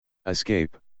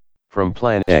Escape from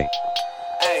Plan A.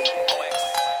 Escape,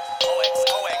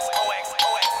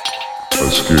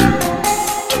 escape,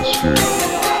 escape.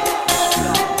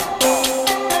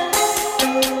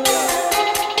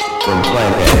 From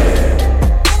Plan A.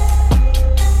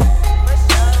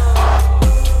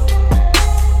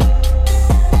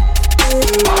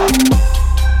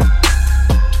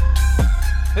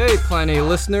 Hey Plan A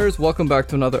listeners, welcome back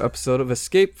to another episode of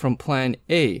Escape from Plan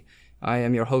A. I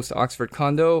am your host Oxford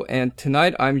Kondo, and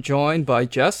tonight I'm joined by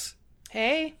Jess.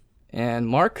 Hey. And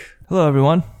Mark. Hello,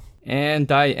 everyone. And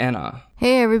Diana.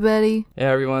 Hey, everybody. Hey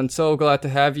everyone, so glad to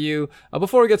have you.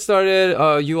 Before we get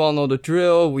started, you all know the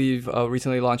drill. We've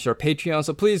recently launched our Patreon,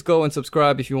 so please go and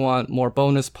subscribe if you want more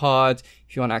bonus pods,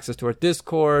 if you want access to our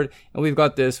Discord. And we've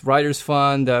got this Writers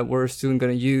Fund that we're soon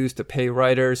going to use to pay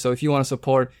writers. So if you want to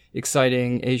support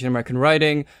exciting Asian American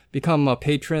writing, become a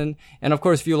patron. And of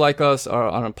course, if you like us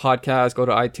on a podcast, go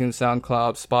to iTunes,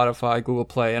 SoundCloud, Spotify, Google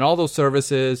Play, and all those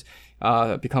services.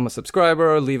 Become a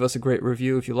subscriber, leave us a great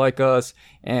review if you like us,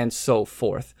 and so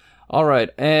forth. All right.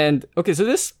 And okay, so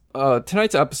this,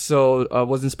 tonight's episode,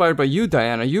 was inspired by you,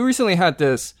 Diana. You recently had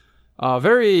this,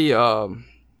 very,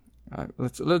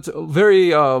 let's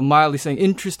very, mildly saying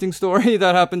interesting story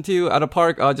that happened to you at a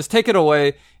park. Just take it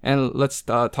away and let's,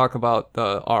 talk about,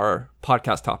 our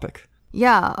podcast topic.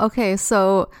 Yeah, okay,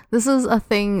 so this is a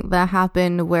thing that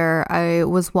happened where I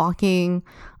was walking,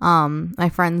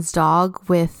 my friend's dog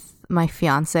with my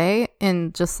fiance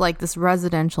in just like this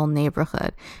residential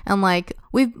neighborhood, and like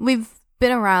we've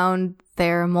been around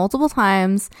there multiple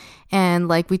times, and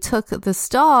like we took this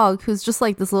dog who's just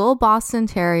like this little Boston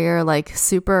Terrier, like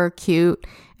super cute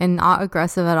and not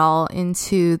aggressive at all,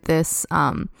 into this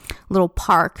little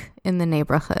park in the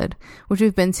neighborhood, which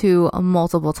we've been to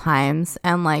multiple times.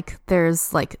 And like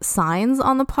there's like signs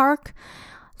on the park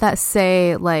that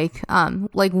say like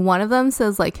one of them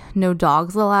says like no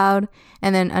dogs allowed,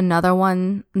 and then another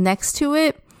one next to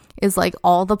it is like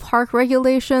all the park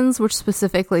regulations, which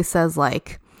specifically says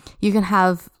like you can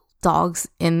have dogs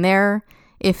in there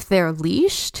if they're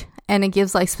leashed, and it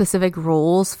gives like specific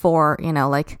rules for, you know,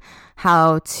 like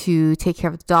how to take care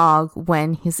of the dog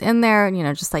when he's in there, and, you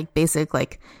know, just like basic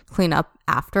like clean up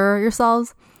after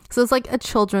yourselves. So it's like a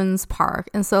children's park,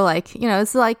 and so like, you know,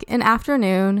 it's like an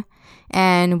afternoon,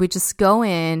 and we just go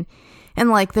in, and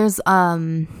like there's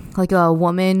like a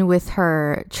woman with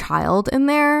her child in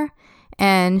there,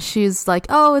 and she's like,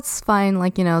 oh, it's fine,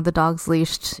 like, you know, the dog's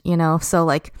leashed, you know, so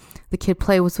like the kid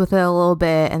plays with it a little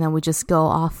bit, and then we just go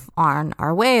off on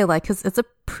our way, like, because it's a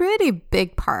pretty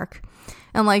big park,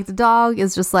 and like the dog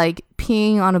is just like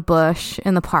peeing on a bush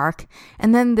in the park,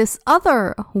 and then this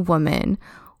other woman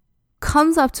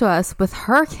comes up to us with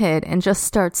her kid and just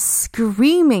starts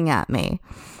screaming at me.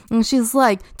 And she's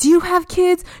like, do you have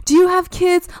kids? Do you have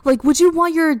kids? Like, would you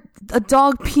want a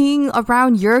dog peeing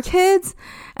around your kids?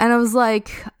 And I was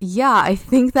like, yeah, I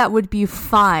think that would be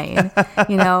fine,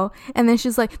 you know? And then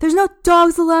she's like, there's no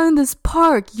dogs allowed in this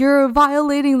park. You're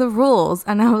violating the rules.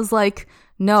 And I was like,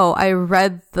 no, I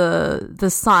read the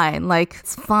sign. Like,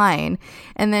 it's fine.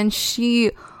 And then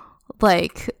she,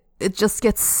 like, it just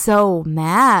gets so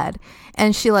mad.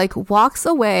 And she, like, walks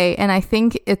away, and I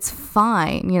think it's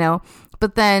fine, you know?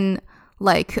 But then,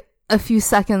 like, a few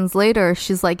seconds later,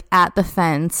 she's, like, at the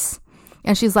fence,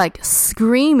 and she's, like,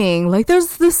 screaming, like,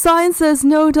 there's the sign says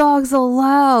no dogs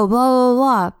allowed, blah, blah,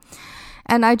 blah.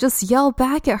 And I just yell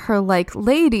back at her, like,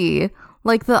 lady,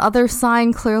 like, the other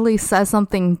sign clearly says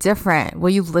something different.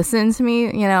 Will you listen to me,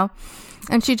 you know?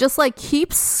 And she just, like,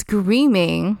 keeps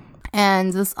screaming.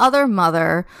 And this other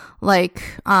mother, like,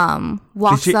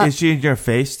 walks up. Is she in your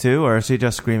face, too, or is she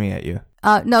just screaming at you?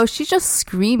 No, she's just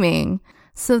screaming.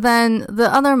 So then the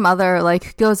other mother,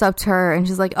 like, goes up to her, and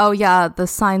she's like, oh, yeah, the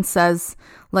sign says,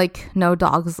 like, no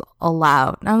dogs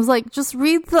allowed. And I was like, just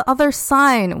read the other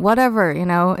sign, whatever, you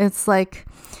know? It's like,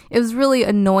 it was really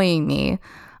annoying me.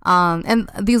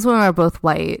 And these women are both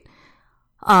white.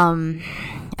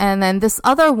 And then this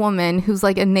other woman who's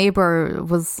like a neighbor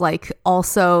was like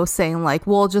also saying like,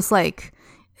 well, just like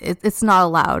it's not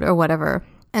allowed or whatever.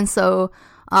 And so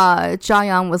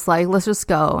Jiayang was like, let's just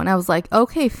go. And I was like,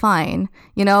 okay, fine,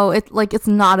 you know, it's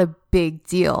not a big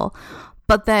deal.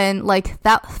 But then like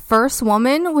that first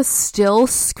woman was still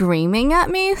screaming at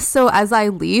me, so as I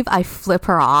leave I flip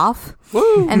her off.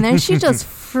 Woo! And then she just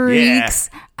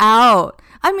freaks out.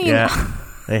 I mean, yeah,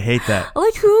 they hate that.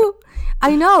 Like, who?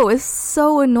 I know, it's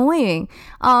so annoying.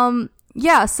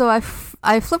 Yeah, so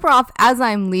I flip her off as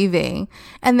I'm leaving,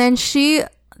 and then she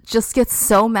just gets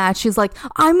so mad. She's like,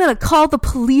 I'm gonna call the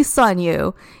police on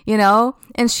you, you know?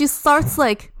 And she starts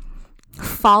like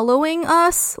following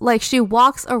us. Like, she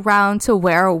walks around to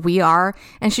where we are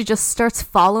and she just starts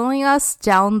following us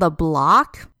down the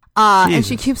block. And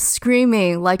she keeps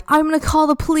screaming, like, I'm gonna call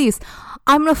the police.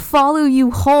 I'm gonna follow you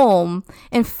home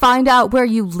and find out where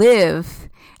you live.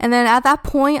 And then at that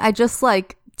point, I just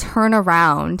like turn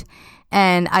around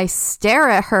and I stare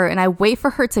at her and I wait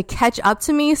for her to catch up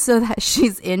to me so that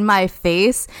she's in my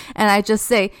face. And I just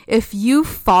say, if you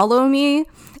follow me,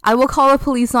 I will call the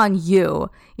police on you,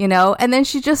 you know? And then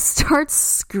she just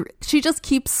starts, she just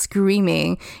keeps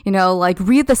screaming, you know, like,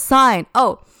 read the sign.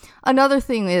 Oh, another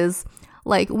thing is,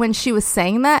 like, when she was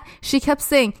saying that, she kept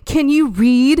saying, can you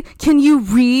read? Can you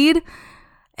read?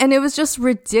 And it was just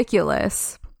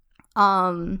ridiculous.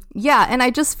 Yeah, and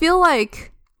I just feel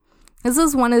like this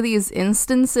is one of these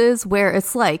instances where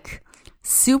it's like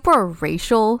super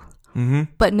racial,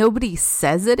 but nobody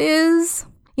says it is,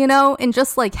 you know, and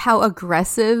just like how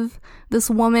aggressive this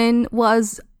woman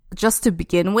was just to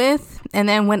begin with. And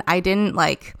then when I didn't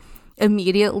like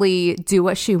immediately do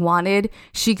what she wanted,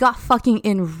 she got fucking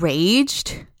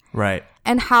enraged. Right.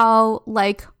 And how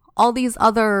like all these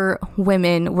other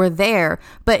women were there,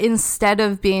 but instead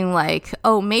of being like,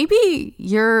 oh, maybe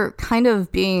you're kind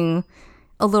of being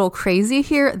a little crazy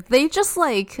here, they just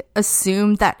like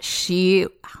assumed that she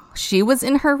was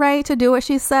in her right to do what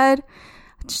she said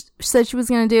she was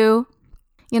gonna do,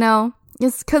 you know.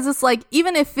 It's because it's like,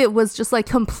 even if it was just like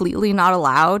completely not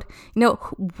allowed, you know,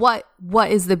 what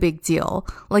is the big deal?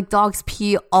 Like, dogs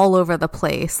pee all over the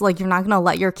place. Like, you're not gonna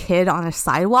let your kid on a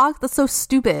sidewalk? That's so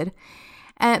stupid.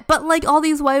 But like all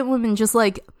these white women just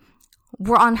like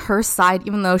were on her side,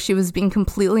 even though she was being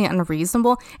completely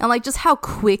unreasonable. And like just how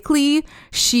quickly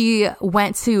she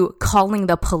went to calling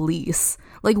the police.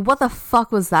 Like, what the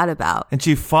fuck was that about? And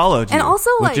she followed you. And also,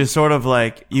 like, which is sort of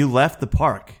like, you left the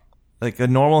park. Like, a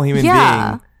normal human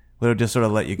being would have just sort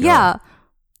of let you go.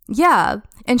 Yeah.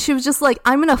 And she was just like,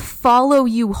 I'm going to follow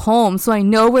you home so I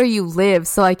know where you live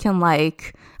so I can,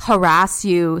 like, harass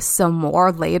you some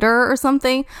more later or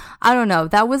something. I don't know.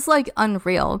 That was, like,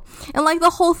 unreal. And, like, the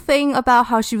whole thing about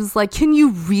how she was like, can you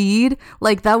read?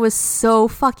 Like, that was so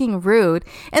fucking rude.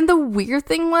 And the weird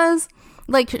thing was,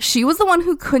 like, she was the one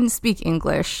who couldn't speak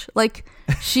English. Like,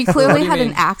 she clearly had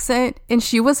an accent and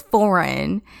she was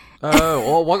foreign.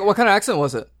 Well, what kind of accent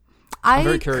was it? I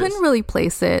couldn't really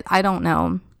place it. I don't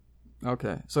know.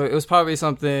 Okay, so it was probably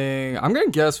something, I'm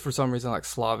gonna guess for some reason like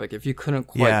Slavic, if you couldn't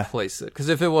quite place it. Because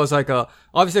if it was like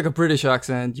obviously like a British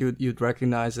accent, you'd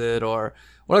recognize it, or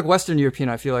like Western European,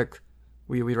 I feel like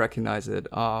we recognize it.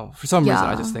 For some reason,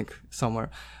 I just think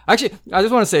somewhere. Actually, I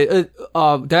just want to say,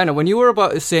 Diana, when you were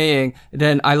about saying,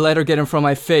 then I let her get in front of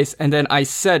my face, and then I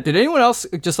said, did anyone else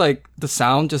just like the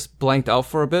sound just blanked out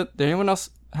for a bit? Did anyone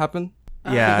else happen?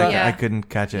 I couldn't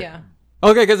catch it. Yeah.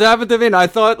 Okay, because it happened to me, and I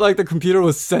thought like the computer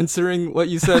was censoring what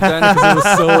you said, Diana, because it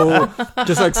was so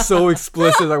just like so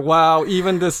explicit. Like, wow,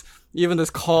 even this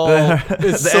call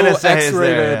is so NSA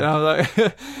X-rated. Is And I was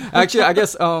like, actually, I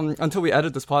guess until we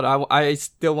edit this pod, I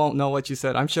still won't know what you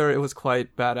said. I'm sure it was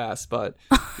quite badass, but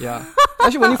yeah.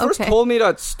 Actually, when you first told me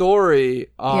that story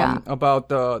about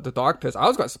the dog piss, I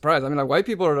was quite surprised. I mean, like, white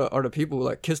people are the people who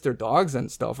like kiss their dogs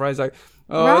and stuff, right? It's like,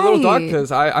 little dog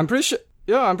piss. I'm pretty sure.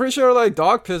 Yeah, I'm pretty sure like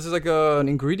dog piss is like an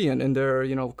ingredient in their,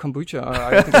 you know, kombucha.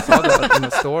 I think I saw that in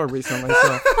the store recently.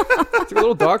 So it's like a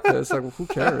little dog piss. Like, well, who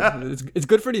cares? It's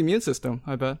good for the immune system,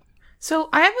 I bet. So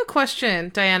I have a question,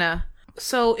 Diana.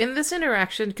 So in this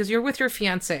interaction, because you're with your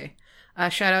fiance,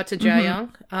 shout out to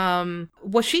Jae-young.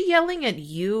 Was she yelling at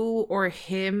you or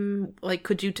him? Like,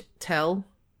 could you tell?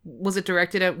 Was it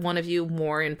directed at one of you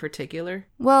more in particular?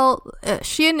 Well,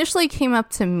 she initially came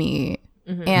up to me.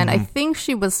 And I think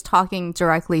she was talking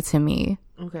directly to me.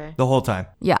 Okay. The whole time.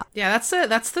 Yeah. Yeah,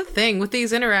 that's the thing with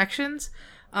these interactions.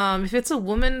 If it's a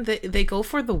woman, they go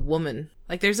for the woman.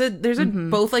 Like there's a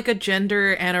both like a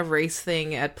gender and a race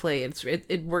thing at play.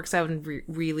 It works out in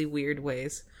really weird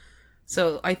ways.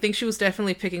 So I think she was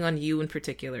definitely picking on you in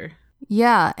particular.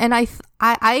 Yeah, and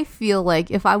I feel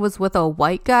like if I was with a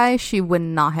white guy, she would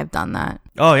not have done that.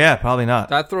 Oh yeah, probably not.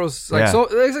 That throws like so.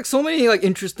 There's like so many like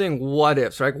interesting what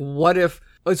ifs, right? What if?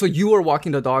 So you were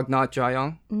walking the dog, not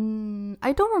Jae-young?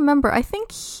 I don't remember. I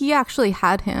think he actually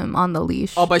had him on the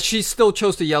leash. Oh, but she still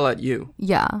chose to yell at you.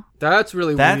 Yeah, that's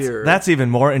really weird. That's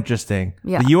even more interesting.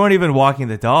 Yeah, you weren't even walking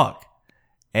the dog,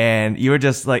 and you were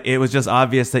just like, it was just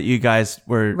obvious that you guys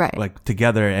were like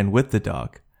together and with the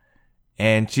dog.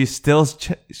 And she still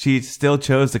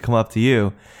chose to come up to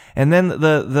you. And then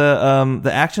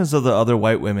the actions of the other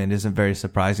white women isn't very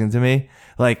surprising to me.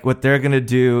 Like, what they're going to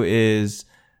do is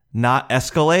not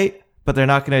escalate, but they're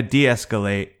not going to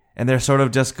de-escalate. And they're sort of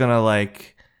just going to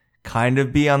like kind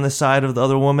of be on the side of the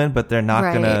other woman, but they're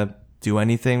not gonna do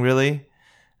anything really.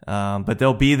 But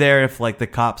they'll be there if like the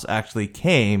cops actually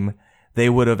came. They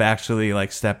would have actually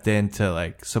like stepped in to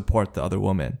like support the other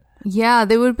woman. Yeah,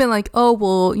 they would have been like, oh,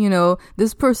 well, you know,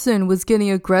 this person was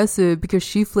getting aggressive because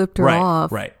she flipped her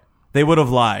off. Right. They would have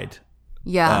lied.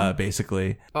 Yeah.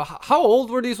 Basically. How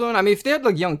old were these women? I mean, if they had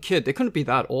like young kid, they couldn't be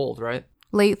that old, right?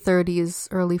 Late 30s,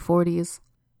 early 40s.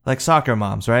 Like soccer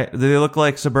moms, right? Do they look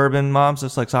like suburban moms,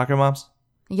 just like soccer moms?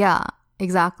 Yeah,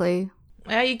 exactly.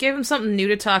 Yeah, you gave them something new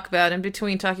to talk about in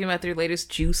between talking about their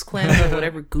latest juice cleanse or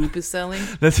whatever Goop is selling.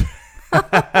 That's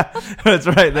that's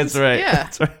right. That's right. Yeah.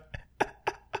 That's right.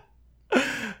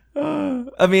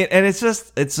 I mean, and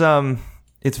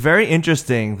it's very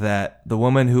interesting that the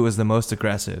woman who was the most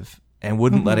aggressive and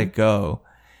wouldn't let it go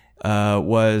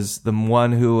was the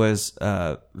one who was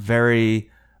very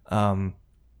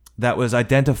that was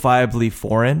identifiably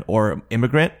foreign or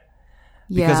immigrant.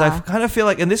 Because I kind of feel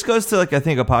like, and this goes to like I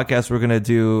think a podcast we're gonna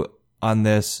do on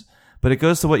this, but it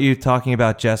goes to what you're talking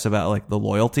about, Jess, about like the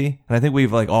loyalty, and I think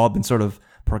we've like all been sort of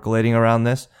percolating around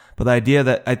this. But the idea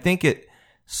that I think it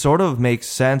sort of makes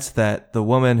sense that the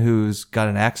woman who's got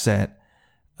an accent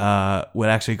would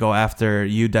actually go after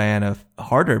you, Diana,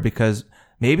 harder, because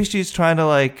maybe she's trying to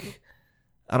like,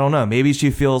 I don't know, maybe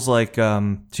she feels like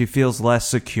she feels less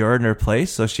secure in her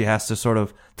place, so she has to sort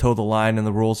of toe the line and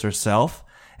the rules herself.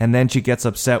 And then she gets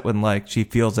upset when like she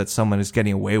feels that someone is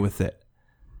getting away with it.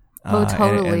 Oh,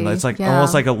 totally. And it's like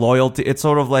almost like a loyalty. It's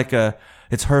sort of like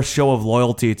it's her show of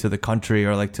loyalty to the country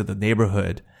or like to the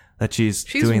neighborhood that she's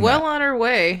doing well that. on her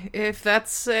way. If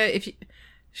that's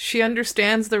she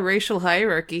understands the racial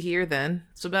hierarchy here, then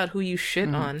it's about who you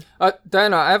shit on.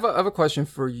 Diana, I have a question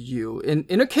for you.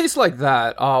 In a case like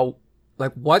that,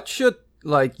 like what should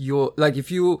like your like if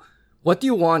you. What do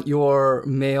you want your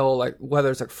male, like,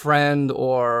 whether it's like friend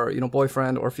or, you know,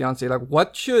 boyfriend or fiance, like,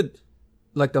 what should,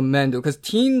 like, the men do? Because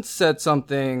Teen said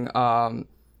something, I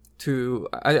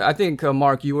think,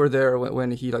 Mark, you were there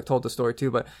when he, like, told the story too,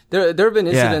 but there have been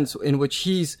incidents in which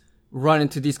he's run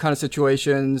into these kind of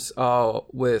situations,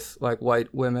 with, like,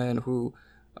 white women who,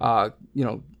 you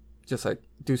know, just, like,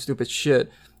 do stupid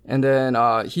shit. And then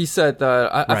he said that,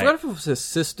 I forgot if it was his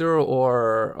sister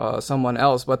or someone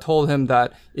else, but told him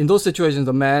that in those situations,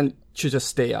 the man should just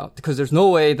stay out because there's no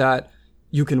way that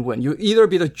you can win. You either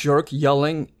be the jerk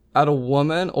yelling at a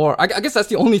woman, or I guess that's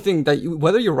the only thing that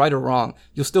whether you're right or wrong,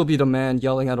 you'll still be the man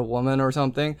yelling at a woman or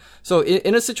something. So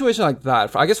in a situation like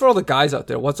that, I guess for all the guys out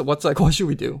there, what's like, what should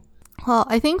we do? Well,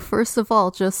 I think first of all,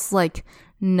 just like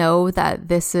know that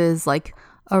this is like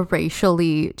a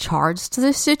racially charged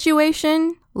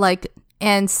situation. Like,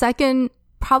 and second,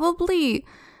 probably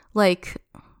like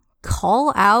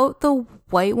call out the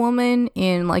white woman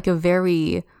in like a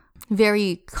very,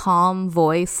 very calm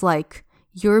voice. Like,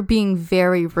 you're being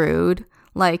very rude.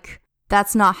 Like,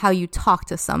 that's not how you talk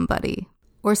to somebody.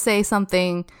 Or say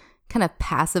something kind of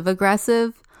passive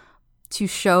aggressive to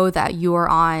show that you are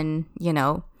on, you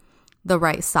know, the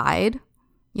right side,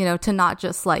 you know, to not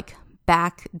just like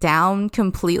back down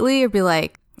completely or be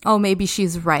like, oh, maybe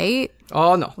she's right.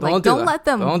 Oh, no. Don't let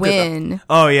them win.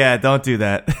 Oh, yeah. Don't do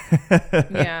that.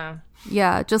 Yeah.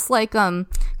 Yeah. Just like, kind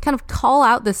of call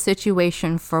out the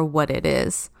situation for what it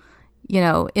is, you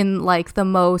know, in like the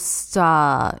most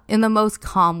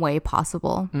calm way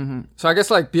possible. Mm-hmm. So I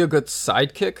guess like be a good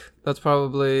sidekick. That's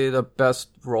probably the best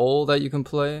role that you can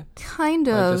play. Kind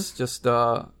of.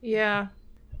 Yeah.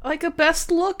 Like a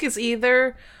best look is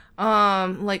either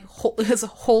like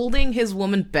holding his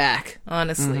woman back,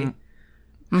 honestly.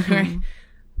 Mm-hmm. Right?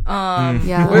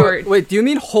 Yeah. Wait, do you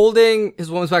mean holding his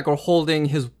woman's back or holding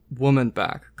his woman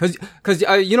back? Cause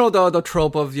you know the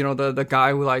trope of, you know, the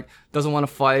guy who like doesn't want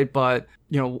to fight, but,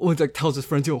 you know, like tells his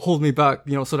friends, you know, hold me back,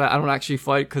 you know, so that I don't actually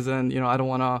fight, cause then, you know, I don't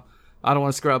want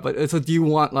to scrap. But so do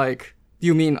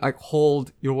you mean like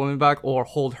hold your woman back or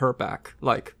hold her back?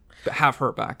 Like have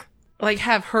her back? Like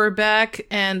have her back,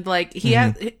 and like he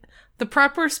has the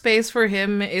proper space for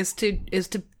him is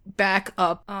to back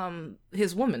up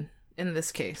his woman in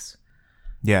this case.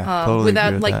 Yeah, totally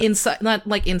without agree with like not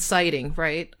like inciting,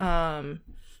 right? So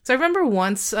I remember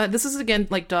once this is again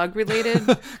like dog related.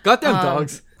 Goddamn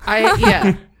dogs.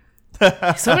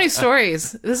 So many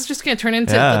stories. This is just gonna turn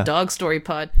into the dog story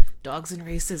pod. Dogs and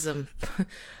racism.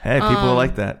 Hey, people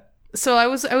like that. So I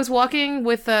was walking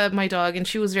with my dog, and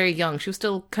she was very young. She was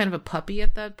still kind of a puppy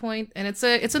at that point, and it's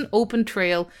an open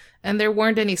trail, and there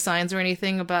weren't any signs or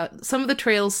anything about. Some of the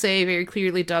trails say very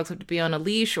clearly dogs have to be on a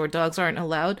leash or dogs aren't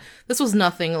allowed. This was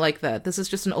nothing like that. This is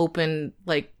just an open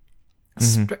like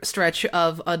stretch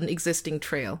of an existing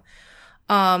trail.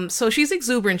 So she's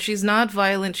exuberant. She's not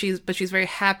violent. But she's very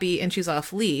happy and she's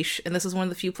off leash. And this is one of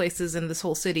the few places in this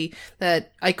whole city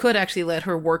that I could actually let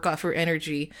her work off her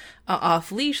energy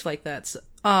off leash like that.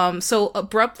 So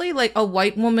abruptly, like a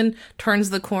white woman turns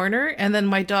the corner and then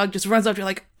my dog just runs up to her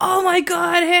like, oh my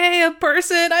God, hey, a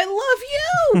person, I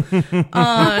love you.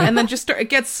 And then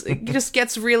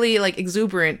gets really like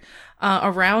exuberant,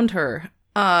 around her.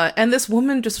 And this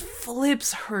woman just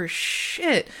flips her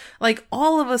shit. Like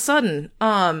all of a sudden,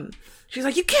 she's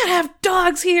like, you can't have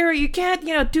dogs here. You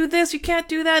can't, do this. You can't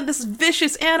do that. This is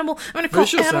vicious animal. I'm going to call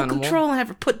animal control and have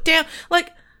her put down.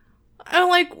 Like, I'm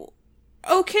like,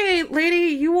 okay,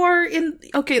 lady,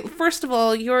 first of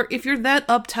all, if you're that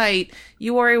uptight,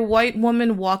 you are a white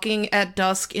woman walking at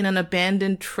dusk in an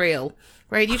abandoned trail,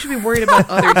 right? You should be worried about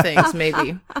other things,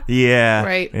 maybe. Yeah.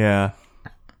 Right? Yeah.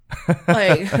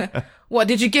 Like, what,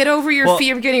 did you get over your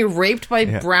fear of getting raped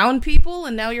by brown people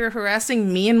and now you're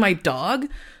harassing me and my dog?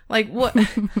 Like, what?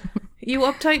 You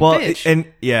uptight bitch.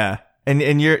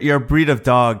 And your breed of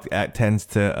dog tends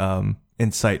to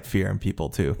incite fear in people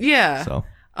too. Yeah. So.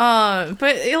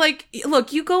 But like,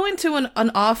 look, you go into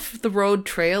an off the road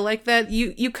trail like that,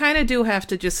 you kind of do have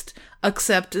to just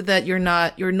accept that you're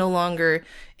no longer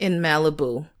in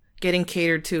Malibu getting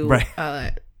catered to,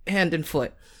 right. Hand and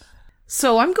foot.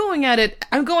 So I'm going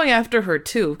after her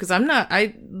too, because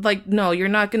no, you're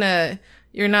not gonna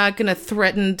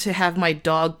threaten to have my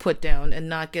dog put down and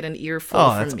not get an earful from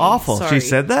me. Oh, that's awful. Sorry. She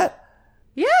said that?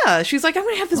 Yeah, she's like, I'm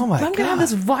gonna have this. Oh I'm gonna have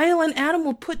this violent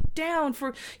animal put down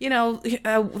for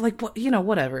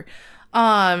whatever.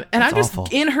 And That's I'm just awful.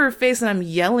 in her face and I'm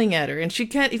yelling at her, and she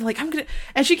can't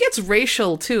and she gets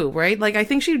racial too, right? Like I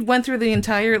think she went through the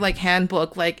entire like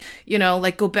handbook, like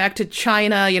go back to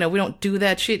China. We don't do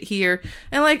that shit here,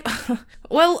 and like,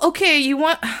 well, okay, you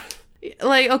want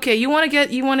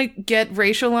to get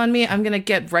racial on me? I'm gonna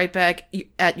get right back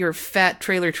at your fat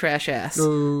trailer trash ass,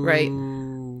 right?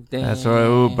 Damn. That's right.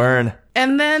 Ooh, burn.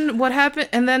 And then what happened?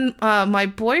 And then my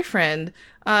boyfriend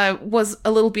was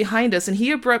a little behind us, and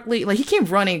he abruptly he came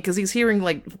running because he's hearing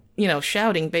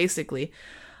shouting basically.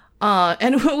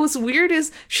 And what was weird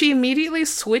is she immediately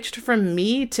switched from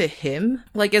me to him.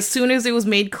 Like as soon as it was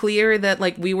made clear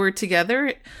that we were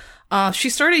together. She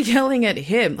started yelling at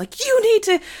him, like, you need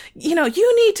to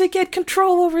get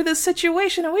control over this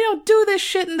situation, and we don't do this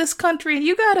shit in this country, and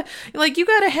you gotta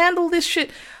handle this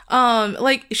shit.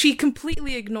 She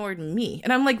completely ignored me.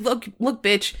 And I'm like, look,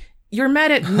 bitch, you're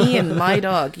mad at me and my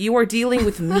dog. You are dealing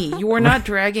with me. You are not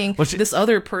dragging this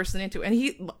other person into it. And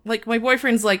he, my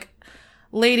boyfriend's like,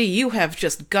 lady, you have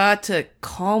just got to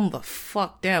calm the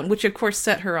fuck down, which of course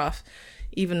set her off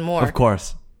even more. Of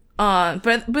course.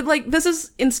 But this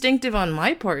is instinctive on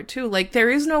my part too. Like there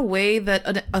is no way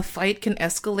that a fight can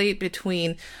escalate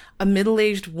between a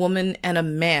middle-aged woman and a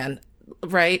man,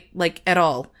 right? Like at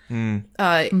all. In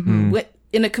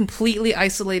a completely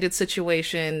isolated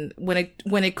situation,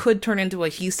 when it could turn into a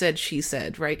he said, she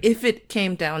said, right? If it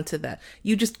came down to that,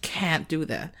 you just can't do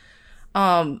that.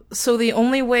 So the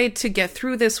only way to get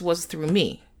through this was through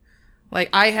me. Like,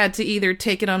 I had to either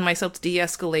take it on myself to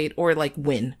de-escalate or,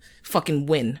 fucking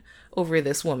win over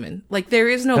this woman. Like, there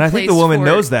is no place for... And I think the woman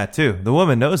knows that, too. The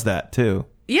woman knows that, too.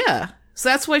 Yeah. So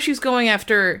that's why she's going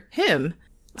after him.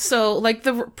 So,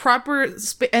 the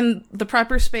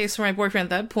proper space for my boyfriend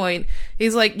at that point,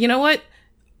 he's like, you know what?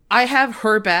 I have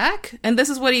her back. And this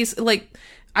is what he's,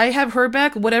 I have her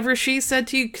back. Whatever she said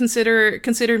to you,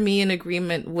 consider me in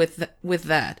agreement with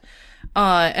that.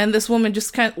 And this woman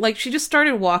just she just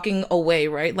started walking away,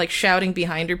 right? Shouting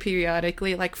behind her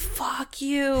periodically, fuck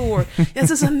you, or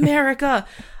this is America.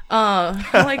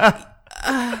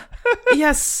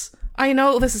 Yes, I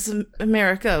know this is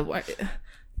America.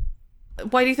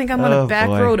 Why do you think I'm on a back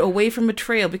road away from a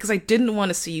trail? Because I didn't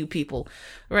want to see you people,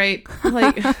 right?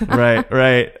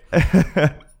 Right.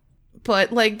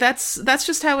 But that's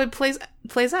just how it plays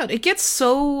out. It gets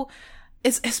so...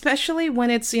 It's especially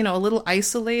when it's, a little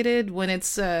isolated, when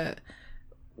it's, it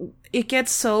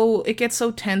gets so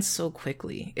tense so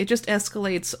quickly. It just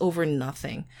escalates over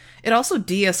nothing. It also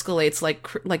de-escalates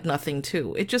like nothing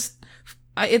too.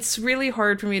 It's really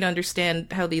hard for me to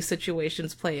understand how these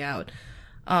situations play out.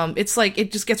 It's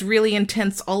it just gets really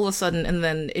intense all of a sudden and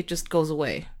then it just goes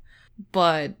away.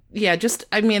 But yeah,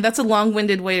 that's a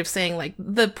long-winded way of saying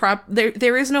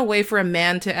there is no way for a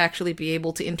man to actually be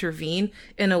able to intervene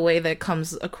in a way that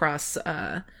comes across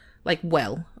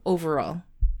well overall.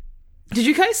 Did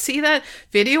you guys see that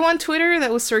video on Twitter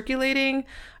that was circulating,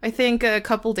 I think a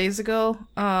couple days ago?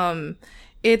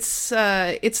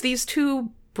 It's these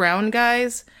two brown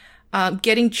guys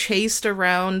getting chased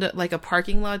around like a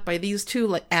parking lot by these two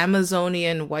like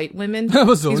Amazonian white women.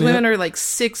 Amazonian? These women are like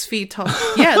 6 feet tall.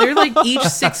 Yeah, they're like each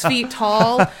 6 feet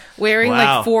tall, wearing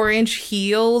Wow. like 4-inch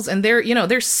heels, and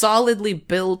they're solidly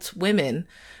built women,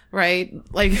 right?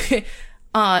 Like,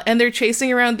 and they're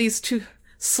chasing around these two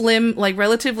slim, like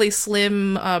relatively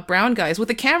slim brown guys with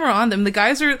a camera on them.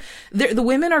 The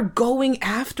women are going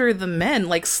after the men,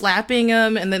 like slapping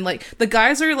them, and then like the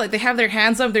guys are like, they have their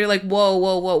hands up, they're like,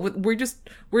 whoa,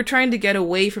 we're trying to get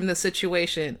away from the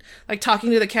situation, like talking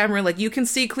to the camera, like, you can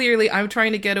see clearly I'm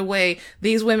trying to get away,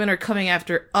 these women are coming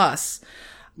after us.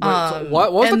 Wait, so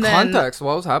what was the and then- context?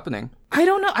 What was happening? I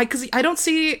don't know, because I don't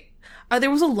see. There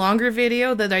was a longer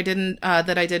video that I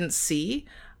didn't see.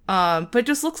 But it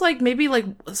just looks like maybe like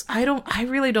I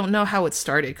really don't know how it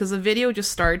started, because the video just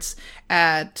starts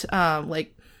at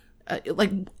like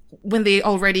when they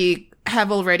already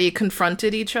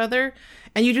confronted each other,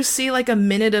 and you just see like a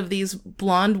minute of these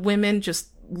blonde women just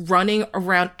running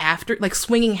around after, like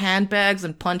swinging handbags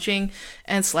and punching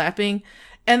and slapping,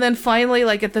 and then finally,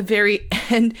 like at the very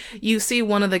end, you see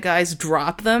one of the guys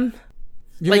drop them.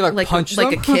 You mean like punch them?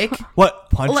 Like a kick.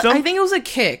 What? Punch them? I think it was a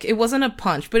kick. It wasn't a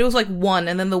punch, but it was like one,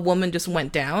 and then the woman just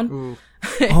went down.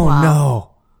 Oh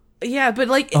no. Yeah, but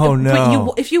like, Oh, no.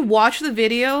 But if you watch the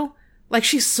video, like,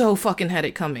 she so fucking had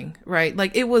it coming, right?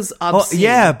 Like, it was Oh obscene.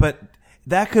 yeah, but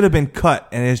that could have been cut,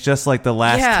 and it's just like the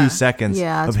last Yeah. 2 seconds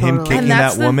Yeah, of him totally. kicking And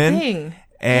that's that the woman. thing.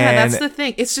 And Yeah, that's the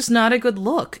thing. It's just not a good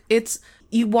look.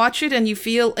 You watch it and you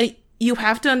feel, you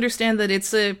have to understand that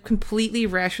it's a completely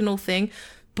rational thing.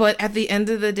 But at the end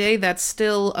of the day, that's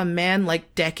still a man,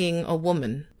 like, decking a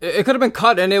woman. It could have been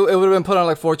cut, and it would have been put on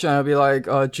like 4chan. It'd be like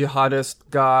a jihadist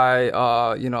guy,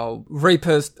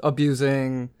 rapist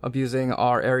abusing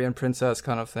our Aryan princess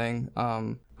kind of thing.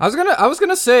 I was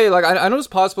gonna say, like, I know this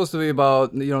pod's supposed to be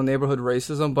about, neighborhood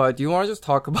racism, but do you want to just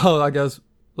talk about, I guess,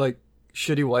 like,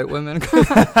 shitty white women?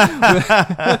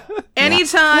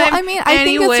 Anytime, Well, I mean, I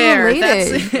anywhere. think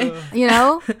it's related. You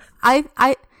know,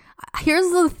 I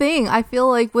here's the thing. I feel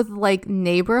like with like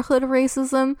neighborhood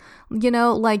racism,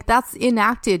 like that's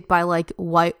enacted by like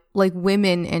white, like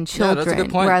women and Yeah, that's a children,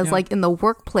 good point, whereas yeah. like in the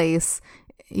workplace,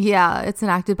 yeah, it's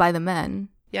enacted by the men.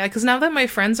 Yeah, because now that my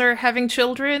friends are having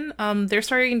children, they're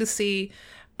starting to see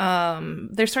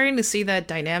that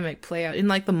dynamic play out in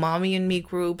like the mommy and me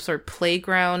groups or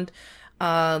playground,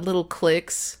 little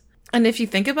cliques. And if you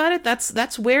think about it,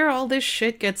 that's where all this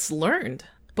shit gets learned,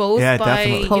 both Yeah, by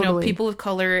definitely. Totally. people of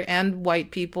color and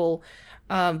white people.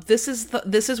 This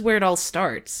is where it all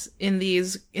starts in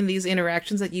these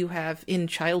interactions that you have in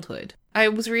childhood. I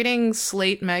was reading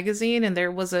Slate magazine, and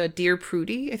there was a Dear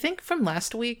Prudie, I think from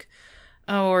last week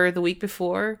or the week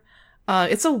before.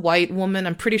 It's a white woman.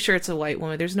 I'm pretty sure it's a white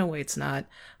woman. There's no way it's not.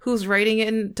 Who's writing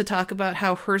in to talk about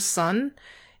how her son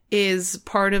is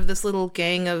part of this little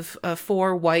gang of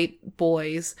 4 white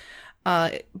boys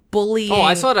bullying. Oh,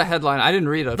 I saw the headline. I didn't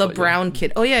read it. The but brown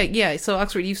kid. Oh yeah. So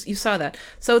Oxford, you saw that.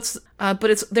 So it's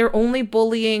they're only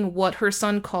bullying what her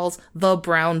son calls the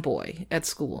brown boy at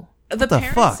school. The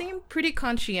parents fuck? seem pretty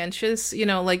conscientious.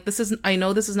 Like, I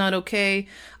know this is not okay.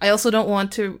 I don't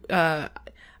want to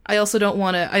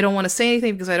say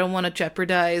anything because I don't want to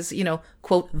jeopardize,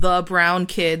 quote, the brown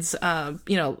kids,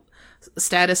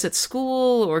 status at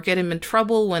school or get him in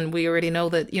trouble, when we already know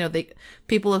that,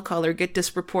 people of color get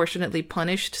disproportionately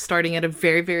punished starting at a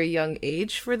very, very young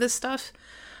age for this stuff.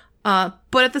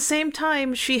 But at the same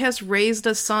time, she has raised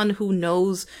a son who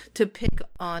knows to pick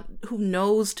on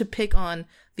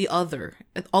the other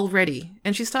already.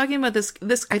 And she's talking about this,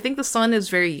 I think the son is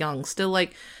very young, still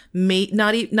like,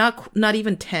 not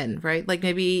even 10, right? Like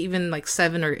maybe even like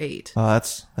 7 or 8. Oh,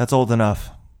 that's old enough.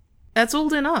 That's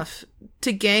old enough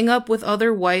to gang up with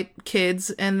other white kids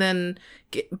and then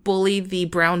bully the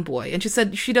brown boy. And she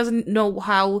said she doesn't know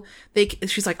how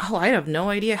she's like, oh, I have no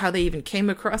idea how they even came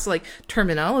across like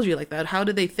terminology like that. How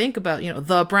did they think about,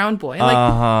 the brown boy? And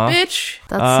like, bitch.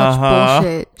 That's such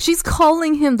bullshit. She's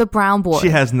calling him the brown boy. She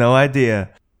has no idea.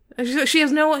 She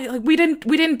has no, like, we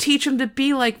didn't teach him to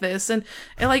be like this. And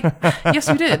like, yes,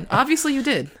 you did. Obviously you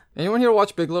did. Anyone here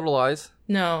watch Big Little Lies?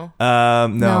 No.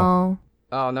 No.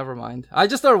 Oh, never mind. I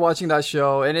just started watching that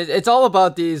show, and it's all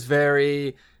about these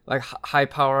very like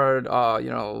high-powered,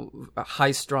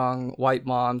 high-strung white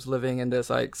moms living in this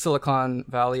like Silicon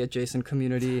Valley adjacent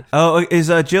community. Oh, is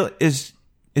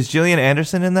Gillian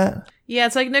Anderson in that? Yeah,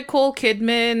 it's like Nicole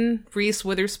Kidman, Reese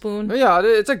Witherspoon. Yeah,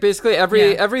 it's like basically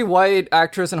every white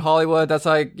actress in Hollywood that's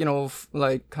like,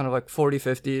 like kind of like 40,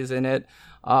 50s in it.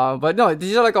 But no,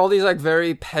 these are like all these like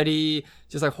very petty,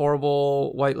 just like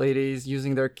horrible white ladies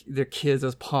using their kids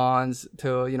as pawns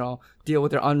to, deal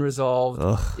with their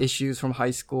unresolved issues from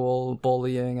high school,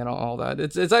 bullying and all that.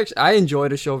 It's actually, I enjoy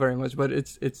the show very much, but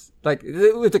it's like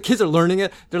if the kids are learning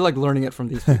it, they're like learning it from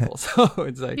these people. So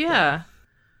it's like, yeah.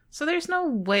 So there's no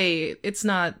way it's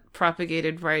not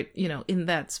propagated right, in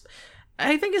that.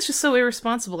 I think it's just so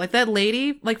irresponsible. Like that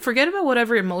lady, like forget about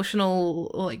whatever emotional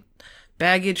like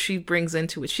baggage she brings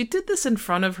into it. She did this in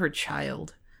front of her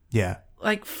child. Yeah.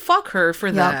 Like fuck her for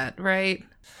that, right?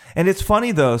 And it's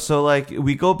funny though. So like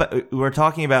we're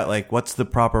talking about like what's the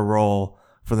proper role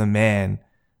for the man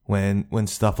when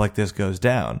stuff like this goes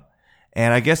down.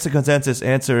 And I guess the consensus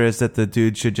answer is that the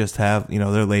dude should just have,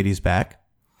 their ladies back.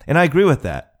 And I agree with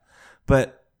that.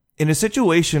 But in a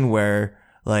situation where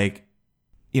like,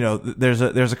 there's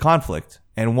a conflict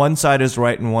and one side is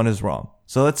right and one is wrong.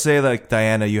 So let's say like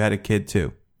Diana, you had a kid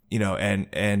too,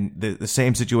 and the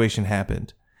same situation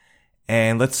happened.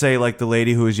 And let's say like the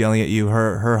lady who was yelling at you,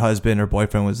 her husband or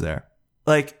boyfriend was there.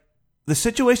 Like the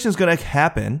situation is going to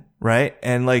happen, right?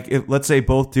 And like if let's say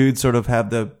both dudes sort of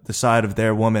have the side of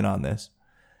their woman on this.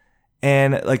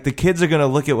 And like the kids are going to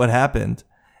look at what happened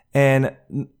and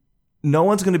no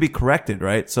one's going to be corrected,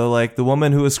 right? So like the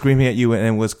woman who was screaming at you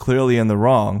and was clearly in the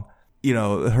wrong,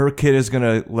 her kid is going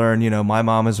to learn, my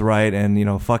mom is right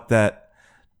and, fuck that,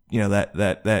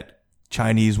 that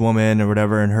Chinese woman or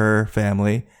whatever in her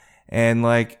family. And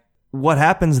like, what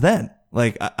happens then?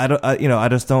 Like, I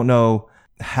just don't know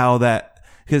how that,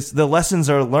 because the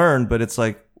lessons are learned, but it's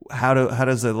like, how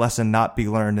does the lesson not be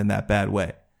learned in that bad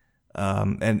way?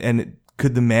 And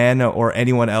could the man or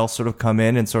anyone else sort of come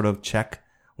in and sort of check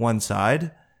one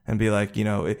side and be like,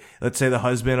 let's say the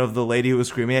husband of the lady who was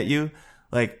screaming at you,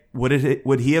 like, would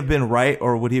he have been right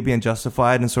or would he have been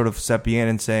justified and sort of stepping in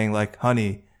and saying like,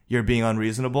 honey, you're being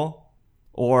unreasonable?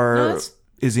 Or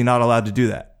is he not allowed to do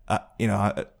that?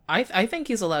 I think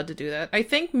he's allowed to do that. I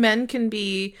think men can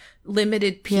be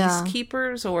limited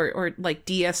peacekeepers or like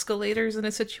de-escalators in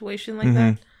a situation like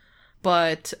that.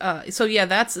 But, so yeah,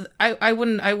 that's, I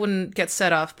wouldn't get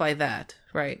set off by that,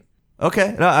 right?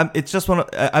 Okay, no,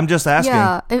 I'm just asking.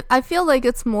 Yeah, I feel like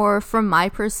it's more from my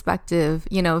perspective.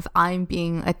 If I'm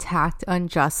being attacked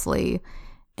unjustly,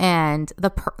 and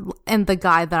the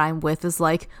guy that I'm with is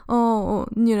like, oh,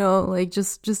 like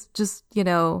just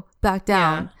back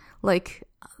down. Yeah.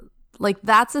 Like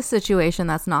that's a situation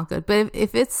that's not good. But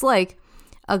if it's like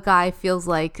a guy feels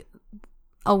like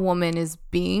a woman is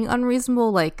being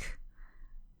unreasonable, like.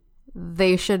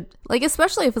 They should, like,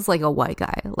 especially if it's like a white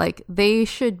guy, like it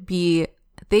should be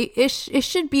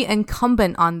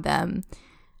incumbent on them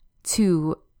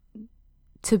to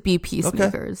be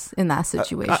peacemakers in that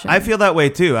situation. I feel that way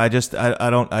too. I just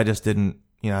didn't,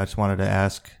 I just wanted to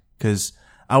ask because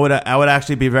I would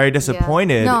actually be very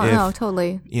disappointed if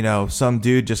totally. Some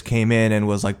dude just came in and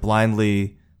was like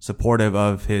blindly supportive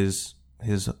of his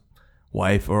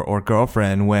wife or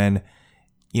girlfriend when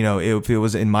if it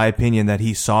was in my opinion that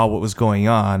he saw what was going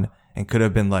on and could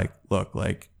have been like, look,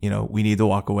 like, we need to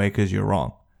walk away because you're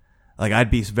wrong. Like, I'd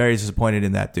be very disappointed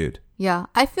in that dude. Yeah.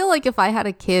 I feel like if I had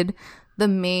a kid, the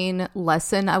main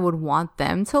lesson I would want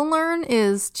them to learn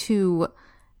is to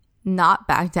not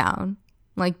back down.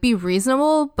 Like, be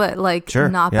reasonable, but like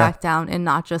not back down and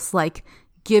not just like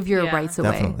give your rights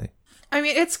away. Definitely. I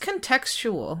mean, it's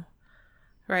contextual,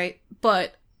 right?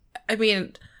 But, I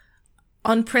mean,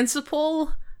 on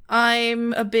principle,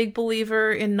 I'm a big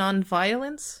believer in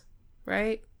nonviolence,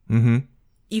 right? Mm-hmm.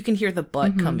 You can hear the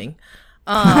butt coming.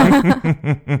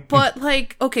 But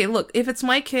like, okay, look, if it's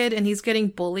my kid and he's getting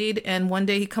bullied and one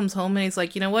day he comes home and he's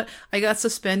like, you know what? I got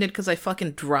suspended because I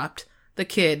fucking dropped the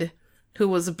kid who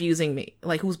was abusing me,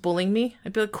 like who was bullying me.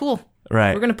 I'd be like, cool.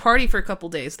 Right. We're going to party for a couple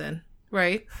days then.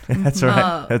 Right. That's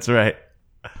right. That's right.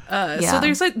 So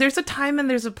there's a time and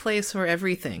there's a place for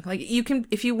everything. Like you can,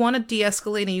 if you want to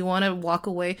de-escalate and you want to walk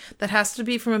away, that has to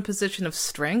be from a position of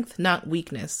strength, not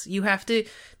weakness. You have to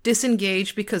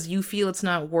disengage because you feel it's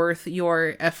not worth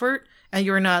your effort and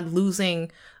you're not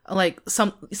losing like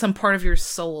some part of your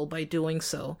soul by doing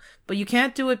so. But you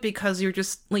can't do it because you're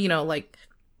just, like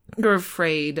you're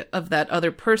afraid of that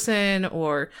other person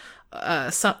or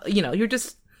you're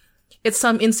just, it's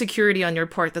some insecurity on your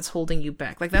part that's holding you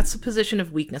back. Like, that's a position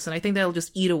of weakness, and I think that'll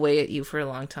just eat away at you for a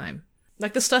long time.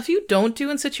 Like, the stuff you don't do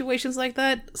in situations like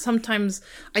that, sometimes,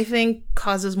 I think,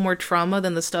 causes more trauma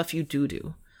than the stuff you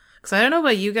do. Because I don't know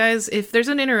about you guys, if there's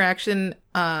an interaction,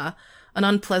 an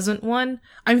unpleasant one,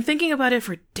 I'm thinking about it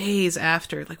for days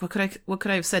after. Like, what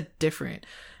could I have said different?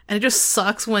 And it just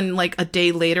sucks when, like, a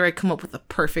day later I come up with a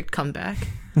perfect comeback.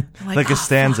 Like a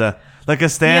stanza. Like a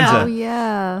stanza. Oh,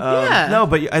 yeah. Yeah. No,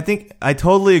 but I think I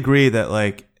totally agree that,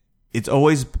 like, it's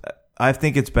always, I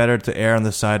think it's better to err on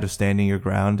the side of standing your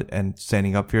ground and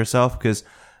standing up for yourself, because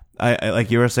I like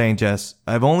you were saying, Jess,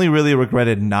 I've only really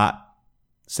regretted not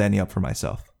standing up for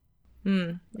myself.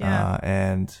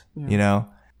 Yeah. You know.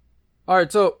 All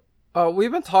right, so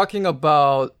we've been talking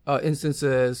about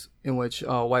instances in which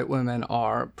white women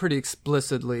are pretty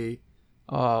explicitly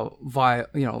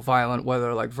violent,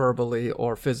 whether like verbally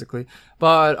or physically.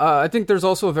 But I think there's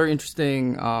also a very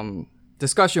interesting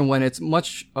discussion when it's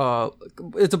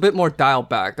it's a bit more dialed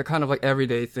back, the kind of like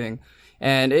everyday thing.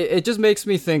 And it just makes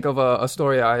me think of a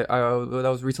story that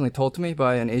was recently told to me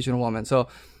by an Asian woman. So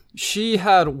she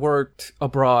had worked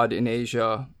abroad in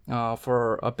Asia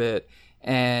for a bit.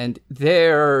 And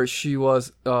there she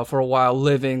was for a while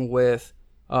living with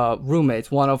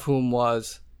roommates, one of whom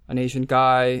was an Asian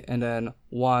guy, and then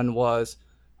one was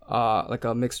like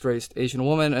a mixed-race Asian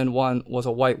woman, and one was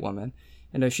a white woman.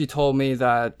 And then she told me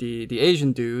that the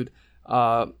Asian dude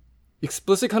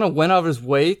explicitly kind of went out of his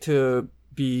way to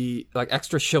be like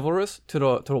extra chivalrous to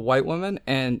the white woman,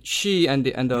 and she and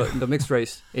the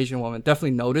mixed-race Asian woman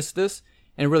definitely noticed this,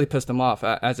 and it really pissed him off,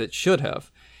 as it should have.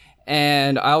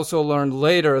 And I also learned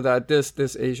later that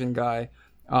this Asian guy,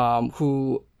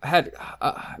 who had,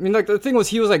 I mean, like the thing was,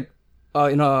 he was like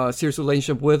in a serious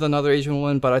relationship with another Asian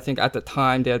woman, but I think at the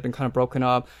time they had been kind of broken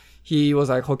up. He was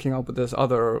like hooking up with this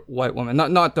other white woman,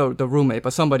 not the roommate,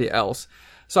 but somebody else.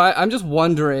 So I'm just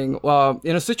wondering,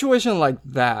 in a situation like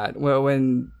that, where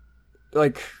when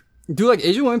like, do like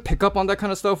Asian women pick up on that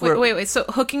kind of stuff? Wait. So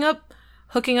hooking up,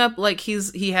 like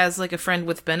he has like a friend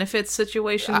with benefits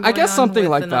situation. I guess something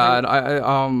like that. I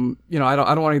don't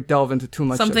want to delve into too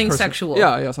much. Something sexual.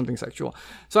 Yeah, something sexual.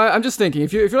 So I'm just thinking,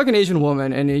 if you're like an Asian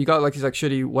woman and you got like these like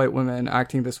shitty white women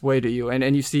acting this way to you,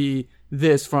 and you see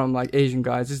this from like Asian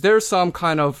guys, is there some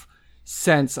kind of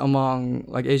sense among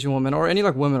like Asian women or any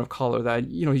like women of color that,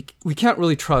 you know, we can't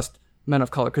really trust men of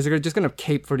color because they're just gonna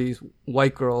cape for these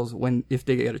white girls if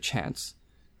they get a chance?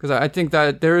 Because I think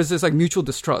that there is this like mutual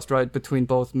distrust, right, between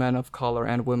both men of color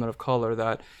and women of color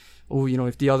that, oh, you know,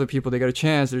 if the other people, they get a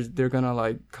chance, they're gonna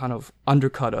like kind of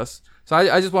undercut us. So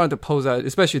I just wanted to pose that,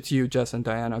 especially to you, Jess and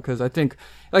Diana, because I think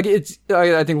like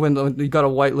I think when you got a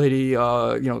white lady,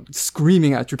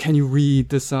 screaming at you, can you read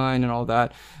the sign and all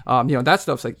that, that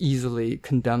stuff's like easily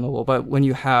condemnable. But when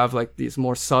you have like these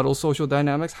more subtle social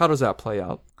dynamics, how does that play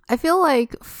out? I feel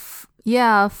like,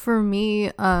 for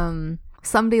me,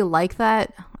 somebody like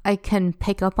that, I can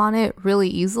pick up on it really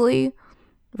easily,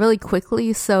 really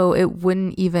quickly, so it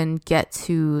wouldn't even get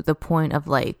to the point of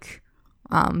like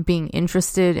being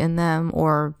interested in them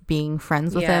or being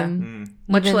friends with them.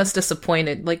 Much less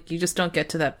disappointed. Like, you just don't get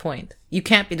to that point. You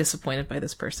can't be disappointed by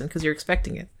this person because you're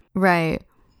expecting it. Right.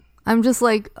 I'm just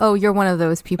like, oh, you're one of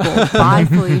those people. Bye,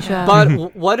 Felicia.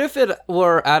 But what if it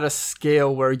were at a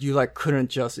scale where you like couldn't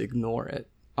just ignore it?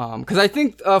 Because I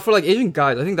think for like Asian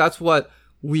guys, I think that's what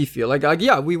we feel like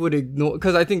yeah, we would ignore,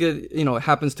 because I think it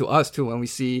happens to us too when we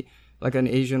see like an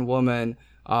Asian woman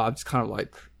just kind of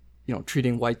like,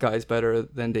 treating white guys better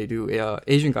than they do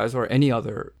Asian guys or any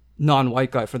other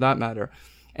non-white guy for that matter.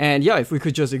 And yeah, if we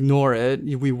could just ignore it,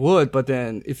 we would, but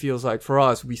then it feels like for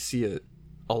us, we see it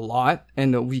a lot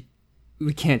and we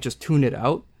can't just tune it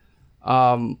out.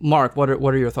 Mark, what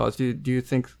are your thoughts? Do you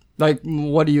think, like,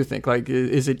 what do you think? Like,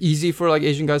 is it easy for like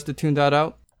Asian guys to tune that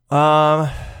out?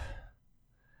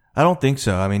 I don't think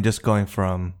so. I mean, just going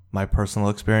from my personal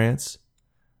experience,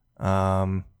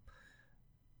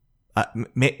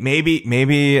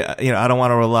 maybe I don't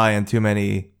want to rely on too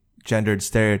many gendered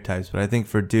stereotypes, but I think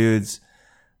for dudes,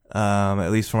 at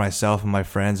least for myself and my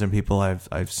friends and people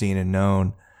I've seen and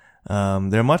known,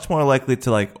 they're much more likely to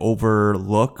like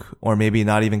overlook or maybe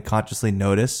not even consciously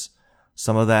notice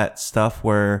some of that stuff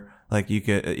where like you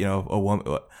could, a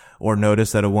woman, or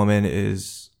notice that a woman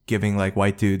is giving like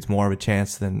white dudes more of a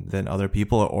chance than other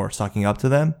people or sucking up to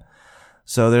them.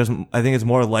 So I think it's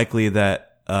more likely that,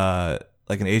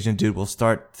 like an Asian dude will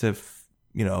start to,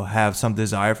 have some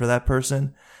desire for that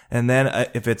person. And then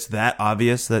if it's that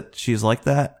obvious that she's like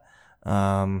that,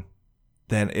 then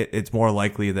it's more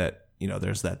likely that,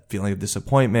 there's that feeling of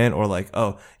disappointment or like,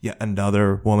 oh, yeah,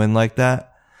 another woman like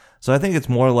that. So I think it's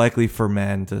more likely for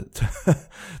men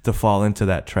to fall into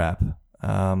that trap.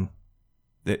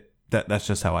 That's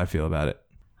just how I feel about it.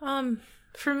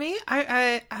 For me,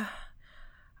 I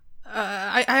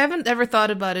haven't ever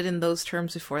thought about it in those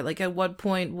terms before. Like, at what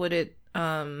point would it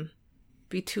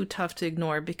be too tough to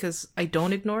ignore because I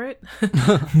don't ignore it.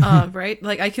 Right?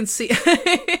 Like I can see.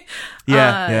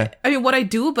 Yeah. I mean, what I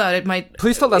do about it might.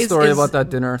 Please tell that story about that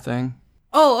dinner thing.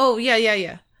 Oh,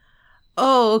 yeah.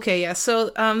 Oh, okay, yeah. So,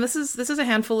 this is a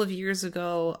handful of years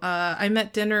ago. I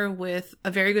met dinner with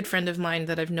a very good friend of mine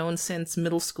that I've known since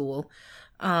middle school.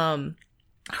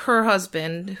 Her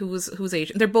husband, who's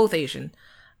Asian. They're both Asian.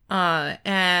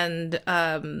 And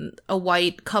a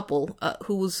white couple,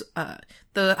 who's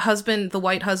the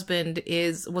white husband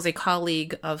was a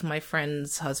colleague of my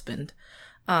friend's husband.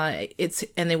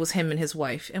 It was him and his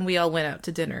wife, and we all went out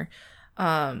to dinner.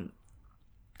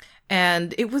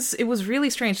 And it was really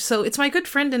strange. So it's my good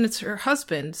friend and it's her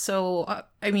husband. So,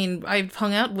 I mean, I've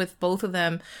hung out with both of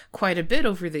them quite a bit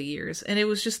over the years. And it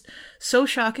was just so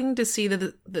shocking to see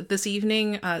that this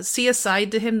evening, see a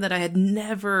side to him that I had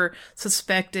never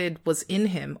suspected was in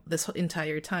him this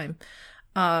entire time.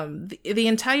 The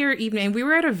entire evening, we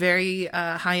were at a very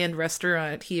high-end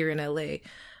restaurant here in LA.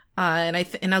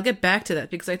 And I'll get back to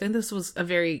that because I think this was a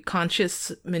very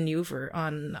conscious maneuver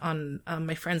on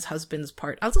my friend's husband's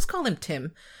part. I'll just call him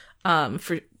Tim,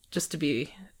 for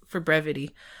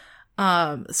brevity.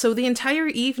 So the entire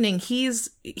evening, he's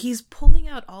pulling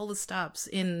out all the stops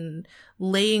in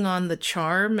laying on the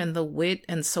charm and the wit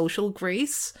and social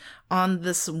grace on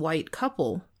this white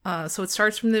couple. So it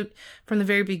starts from the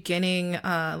very beginning.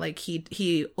 Like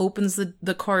he opens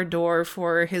the car door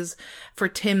for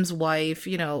Tim's wife,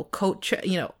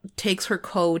 takes her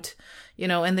coat,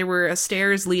 and there were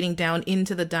stairs leading down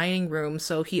into the dining room.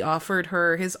 So he offered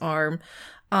her his arm.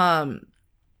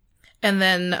 And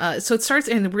then, so it starts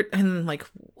and like,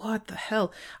 what the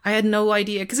hell? I had no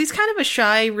idea. Cause he's kind of a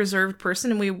shy, reserved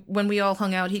person. And when we all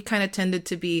hung out, he kind of tended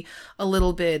to be a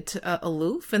little bit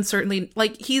aloof, and certainly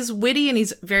like he's witty and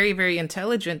he's very, very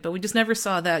intelligent, but we just never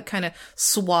saw that kind of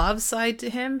suave side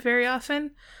to him very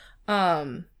often.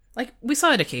 Like we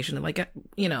saw it occasionally, like,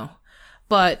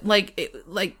 but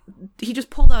he just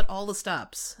pulled out all the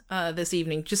stops this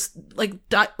evening, just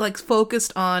like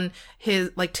focused on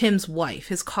Tim's wife,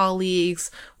 his colleague's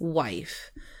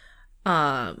wife,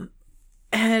 and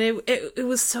it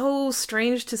was so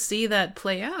strange to see that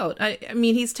play out. I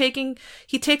mean, he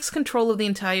takes control of the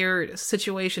entire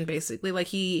situation basically. Like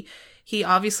he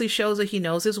obviously shows that he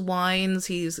knows his wines.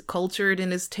 He's cultured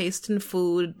in his taste in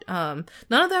food. None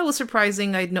of that was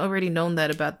surprising. I'd already known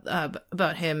that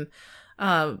about him.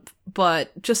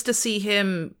 But just to see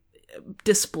him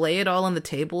display it all on the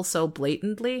table so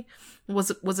blatantly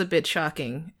was a bit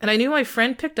shocking. And I knew my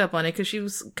friend picked up on it because she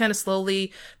was kind of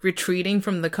slowly retreating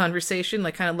from the conversation,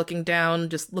 like kind of looking down,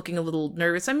 just looking a little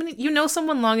nervous. I mean,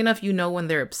 someone long enough, when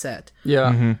they're upset.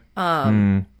 Yeah.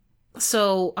 Mm-hmm.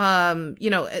 So,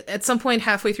 at some point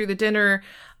halfway through the dinner,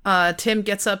 Tim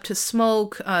gets up to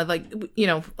smoke, like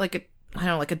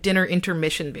a dinner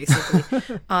intermission,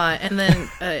 basically. And then...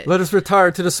 let us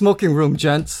retire to the smoking room,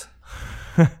 gents.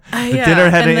 The dinner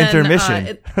had an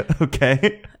intermission.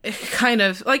 Okay. Kind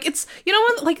of. Like, it's...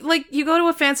 when you go to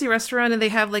a fancy restaurant and they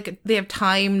have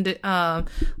timed,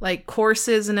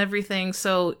 courses and everything.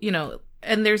 So,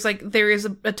 and there is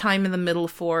a time in the middle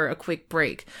for a quick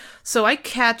break. So I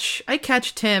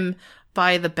catch Tim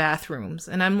by the bathrooms,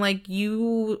 and I'm like,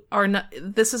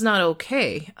 this is not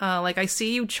okay. I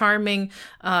see you charming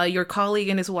your colleague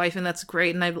and his wife, and that's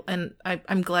great, and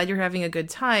I'm glad you're having a good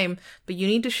time, but you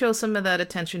need to show some of that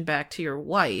attention back to your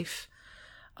wife.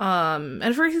 And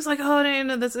at first he's like, oh,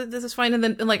 no, this is fine, and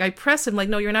then I press him, like,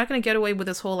 no, you're not gonna get away with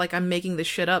this whole I'm making this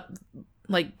shit up,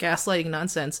 gaslighting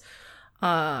nonsense.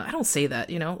 I don't say that,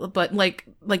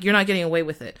 but you're not getting away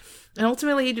with it. And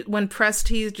ultimately, when pressed,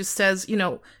 he just says,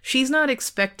 she's not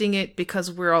expecting it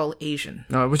because we're all Asian.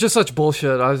 No, it was just such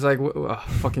bullshit. I was like,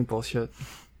 fucking bullshit.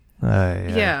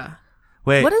 Yeah.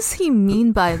 Wait. What does he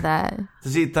mean by that?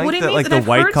 Does he think that the I've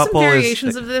white heard couple some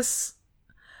variations of this?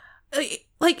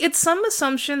 It's some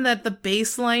assumption that the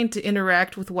baseline to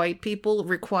interact with white people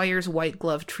requires white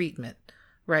glove treatment,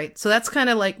 right? So that's kind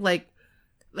of like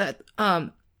that.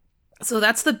 So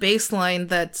that's the baseline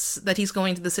that he's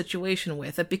going to the situation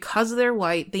with, that because they're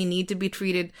white, they need to be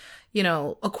treated,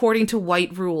 according to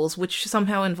white rules, which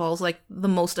somehow involves the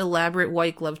most elaborate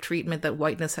white glove treatment that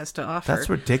whiteness has to offer.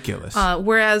 That's ridiculous.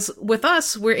 Whereas with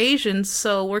us, we're Asians,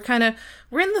 so we're in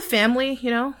the family,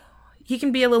 He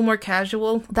can be a little more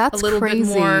casual. That's a little crazy.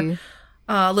 bit more.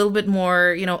 A little bit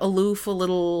more, aloof, a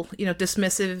little,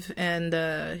 dismissive, and,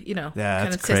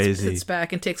 kind of sits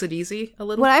back and takes it easy a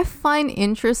little. What I find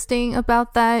interesting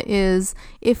about that is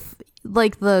if,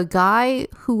 the guy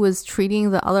who was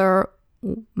treating the other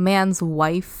man's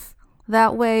wife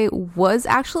that way was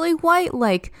actually white,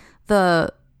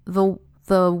 the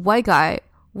white guy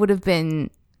would have been,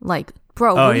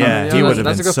 bro. Oh what do you yeah, do? he would have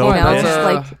that's been a good so point. You know,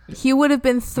 That's pissed. like he would have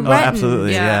been Oh, threatened.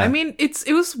 absolutely. Yeah, Yeah. I mean,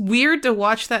 it was weird to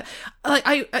watch that.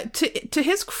 Like, to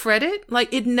his credit,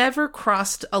 like it never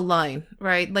crossed a line,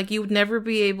 right? Like you would never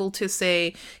be able to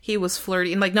say he was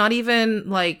flirty, and like not even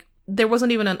like there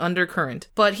wasn't even an undercurrent,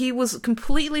 but he was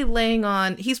completely laying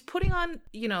on. He's putting on,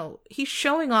 he's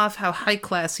showing off how high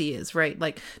class he is, right?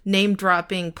 Like name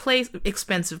dropping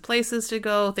expensive places to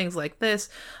go, things like this.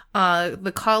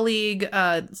 The colleague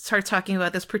starts talking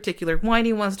about this particular wine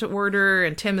he wants to order,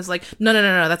 and Tim is like, no,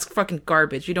 that's fucking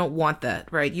garbage. You don't want that,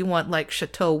 right? You want like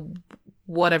Chateau,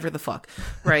 whatever the fuck,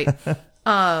 right?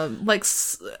 Like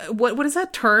what is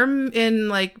that term in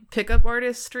like pickup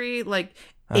artistry? Like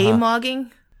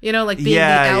amogging, like being the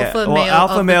alpha male. Well,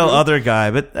 alpha of the male, group. other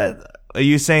guy. But are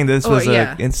you saying this was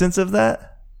an instance of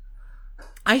that?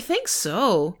 I think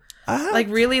so. Like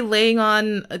really laying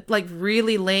on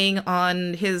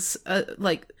his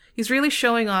he's really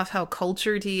showing off how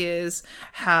cultured he is,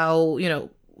 how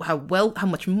how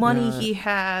much money he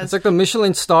has. It's like the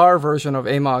Michelin star version of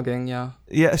amogging, yeah.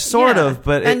 Yeah, sort of.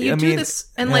 But and you I do mean, this,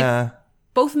 and yeah. like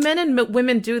both men and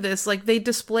women do this. Like they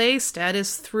display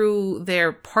status through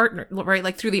their partner, right?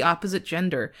 Like through the opposite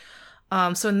gender.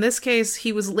 So in this case,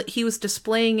 he was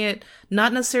displaying it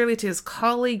not necessarily to his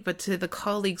colleague, but to the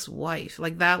colleague's wife.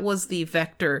 Like that was the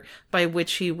vector by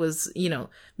which he was,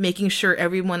 making sure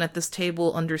everyone at this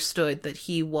table understood that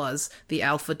he was the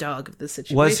alpha dog of the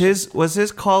situation. Was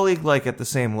his colleague like at the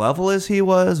same level as he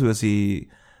was? Was he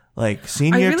like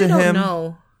senior I really to him? don't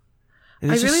know. I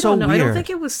It's really just so don't know. I don't weird.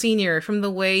 think it was senior from the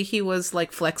way he was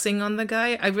like flexing on the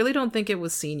guy. I really don't think it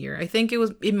was senior. I think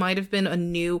it might have been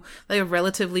a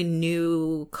relatively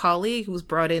new colleague who was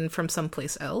brought in from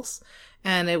someplace else.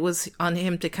 And it was on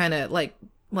him to kind of like,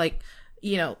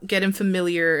 get him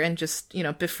familiar and just,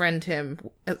 befriend him.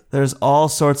 There's all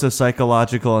sorts of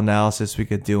psychological analysis we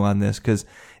could do on this because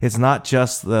it's not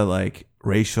just the like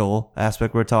racial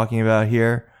aspect we're talking about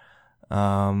here.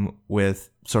 With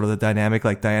sort of the dynamic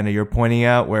like Diana you're pointing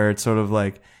out, where it's sort of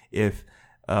like if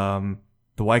the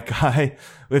white guy,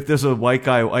 if there's a white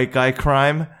guy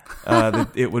crime,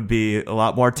 it would be a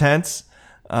lot more tense.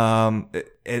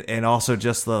 And also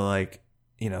just the like,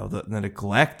 the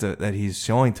neglect that he's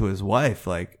showing to his wife,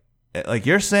 like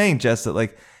you're saying, Jess, that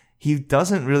like he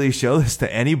doesn't really show this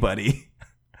to anybody.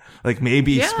 Like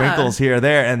maybe sprinkles here or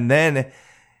there, and then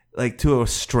like to a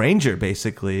stranger,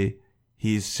 basically.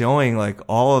 He's showing like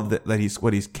all of that he's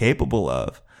what he's capable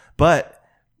of, but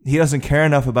he doesn't care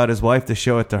enough about his wife to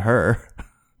show it to her.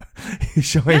 He's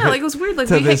showing like it was weird. Like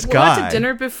to we went guy. to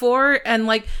dinner before, and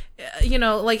like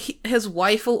his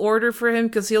wife will order for him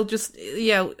because he'll just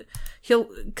be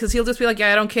like,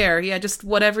 I don't care, just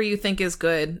whatever you think is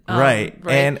good, right?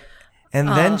 And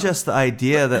then just the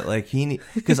idea that like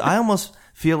because I almost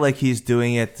feel like he's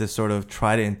doing it to sort of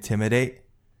try to intimidate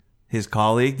his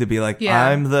colleague, to be like,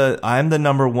 I'm the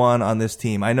number one on this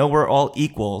team. I know we're all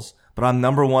equals, but I'm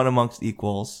number one amongst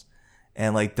equals.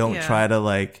 And like, don't try to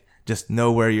like, just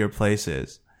know where your place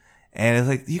is. And it's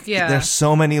like, there's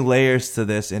so many layers to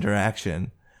this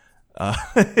interaction.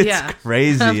 It's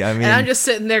crazy. I mean, and I'm just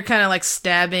sitting there kind of like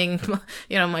stabbing,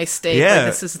 my steak. Yeah. Like,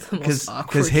 this is the most awkward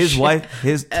Because his shit wife,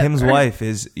 Tim's wife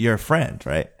is your friend,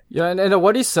 right? Yeah, and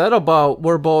what he said about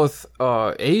we're both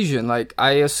Asian, like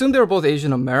I assume they were both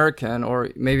Asian American, or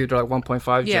maybe they're like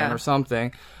 1.5 gen or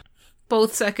something.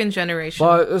 Both second generation.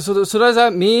 But so does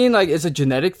that mean like it's a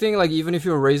genetic thing? Like even if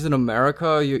you were raised in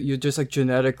America, you're just like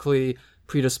genetically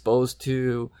predisposed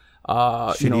to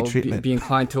be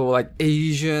inclined to like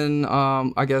Asian,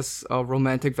 I guess,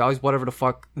 romantic values, whatever the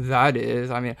fuck that is.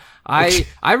 I mean, I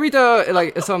read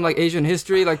some like Asian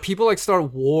history, like people like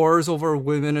start wars over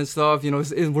women and stuff.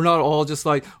 We're not all just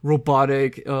like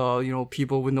robotic,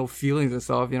 people with no feelings and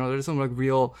stuff. There's some like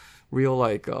real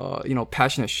like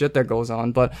passionate shit that goes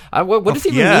on. But what does he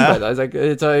even mean by that?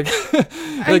 It's like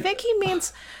I think he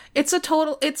means it's a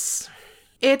total.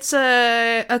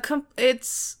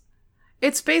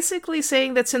 It's basically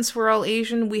saying that since we're all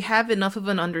Asian, we have enough of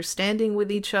an understanding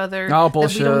with each other that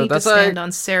we don't need to stand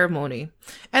on ceremony.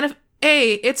 And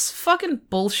it's fucking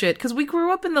bullshit, because we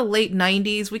grew up in the late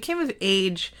 90s. We came of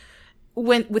age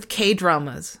with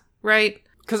K-dramas, right?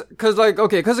 Cause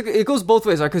it goes both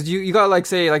ways, right? Cause you got like,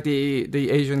 say, like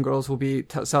the Asian girls will be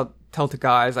tell to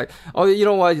guys like, oh, you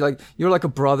know what? Like, you're like a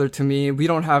brother to me. We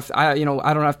don't have, I don't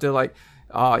have to like,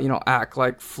 act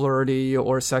like flirty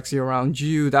or sexy around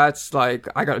you. That's like,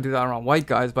 I gotta do that around white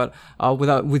guys. But,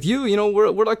 with you,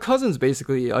 we're like cousins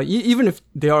basically. Even if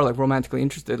they are like romantically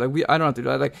interested, like I don't have to do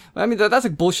that. Like, I mean, that's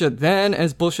like bullshit then, and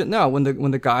it's bullshit now when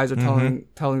the guys are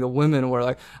telling the women, where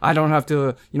like, I don't have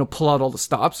to, pull out all the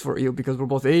stops for you because we're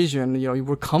both Asian,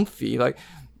 we're comfy. Like,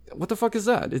 what the fuck is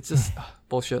that? It's just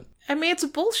bullshit. I mean, it's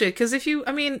bullshit because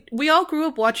we all grew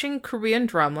up watching Korean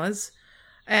dramas,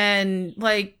 and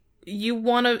like, you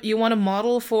want to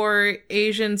model for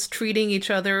Asians treating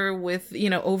each other with,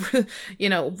 over,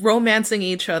 romancing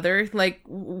each other. Like,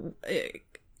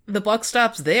 the buck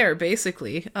stops there,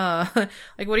 basically. Like,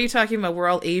 what are you talking about? We're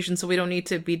all Asian, so we don't need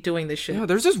to be doing this shit. Yeah,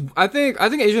 there's just, I think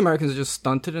Asian Americans are just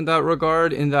stunted in that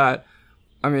regard, in that,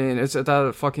 I mean, it's at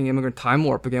that fucking immigrant time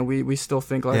warp again. We still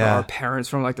think like our parents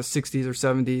from like the 60s or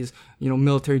 70s,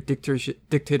 military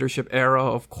dictatorship era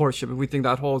of courtship. We think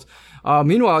that holds.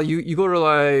 Meanwhile, you go to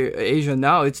like Asia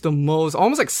now, it's the most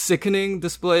almost like sickening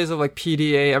displays of like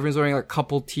PDA. Everyone's wearing like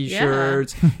couple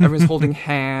t-shirts. Yeah. Everyone's holding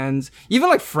hands. Even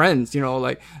like friends,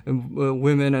 like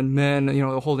women and men,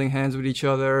 holding hands with each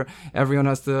other. Everyone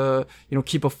has to,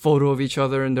 keep a photo of each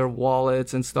other in their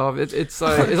wallets and stuff. It's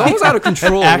like, it's almost out of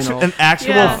control. An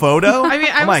actual photo? I mean,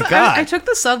 oh my God. I took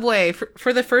the subway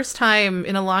for the first time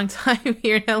in a long time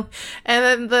here now.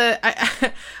 And then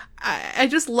I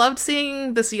just loved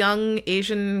seeing this young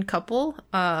Asian couple.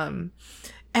 And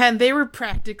they were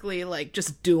practically like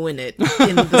just doing it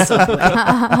in the subway.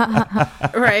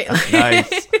 Right?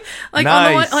 Nice. Like, nice.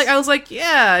 On the one, like, I was like,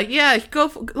 yeah,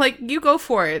 you go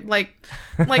for it. Like,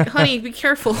 honey, be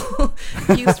careful.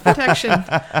 Use protection.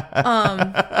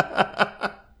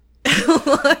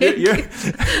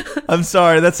 I'm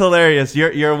sorry, that's hilarious.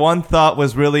 Your one thought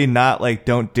was really not like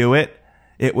don't do it.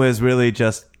 It was really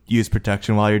just use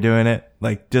protection while you're doing it.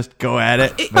 Like, just go at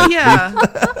it. Yeah.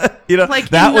 Like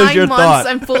that in was 9 your months, thought.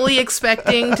 I'm fully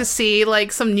expecting to see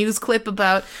like some news clip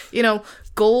about,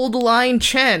 Gold Line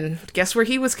Chen. Guess where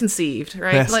he was conceived,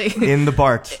 right? Yes, like in the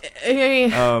BART.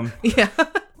 Yeah.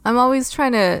 I'm always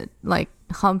trying to like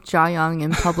hump Jayoung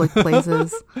in public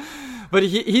places. But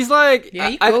he's like,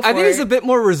 yeah, I think he's a bit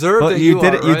more reserved than you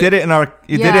did are, it. right? You did it in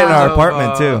our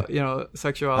apartment too.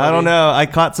 Sexuality. I don't know. I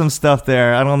caught some stuff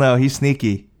there. I don't know. He's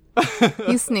sneaky.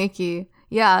 He's sneaky.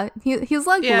 Yeah, he's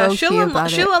like yeah. low key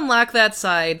about She'll unlock that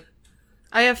side.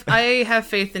 I have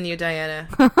faith in you, Diana.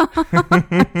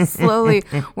 Slowly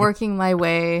working my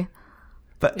way.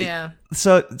 But yeah.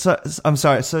 So I'm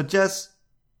sorry. So Jess,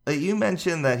 you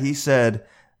mentioned that he said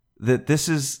that this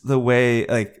is the way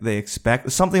like they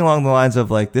expect, something along the lines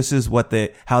of like this is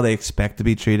how they expect to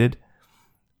be treated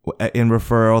in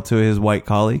referral to his white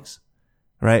colleagues.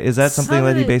 Right? Is that something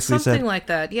that he basically said? Something like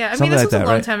that. Yeah. I something mean, this like was a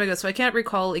long right? time ago, so I can't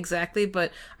recall exactly,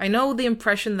 but I know the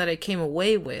impression that I came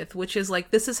away with, which is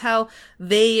like, this is how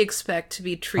they expect to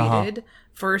be treated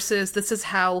versus this is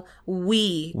how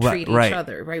we treat each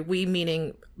other, right? We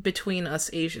meaning between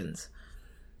us Asians.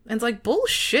 And it's like,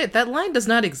 bullshit. That line does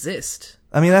not exist.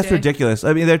 I mean, that's ridiculous.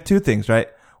 I mean, there are two things, right?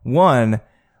 One,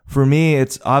 for me,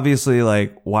 it's obviously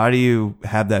like, why do you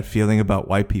have that feeling about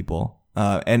white people?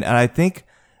 And I think,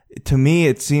 to me,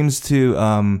 it seems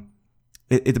to,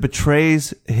 it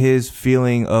betrays his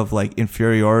feeling of like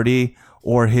inferiority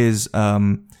or his,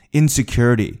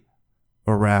 insecurity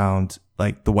around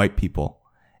like the white people.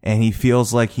 And he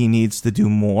feels like he needs to do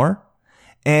more.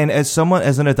 And as an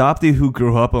adoptee who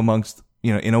grew up amongst,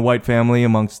 in a white family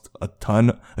amongst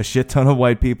a shit ton of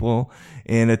white people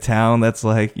in a town that's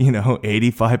like,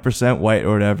 85% white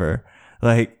or whatever,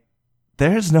 like,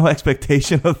 there's no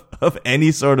expectation of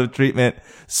any sort of treatment,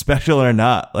 special or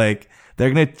not. Like,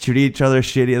 they're going to treat each other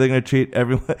shitty. They're going to treat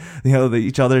everyone,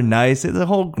 each other nice. It's a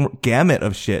whole gamut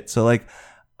of shit. So, like,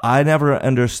 I never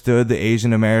understood the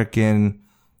Asian American,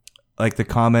 like, the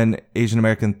common Asian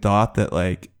American thought that,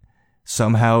 like,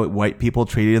 somehow white people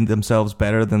treated themselves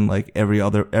better than, like, every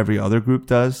other group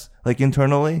does, like,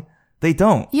 internally. They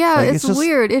don't. Yeah, like, it's just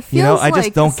weird. It feels I just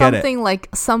like don't get it. Something like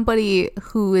somebody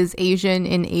who is Asian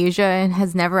in Asia and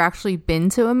has never actually been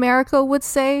to America would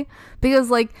say, because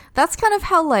like that's kind of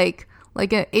how like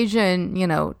an Asian,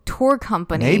 tour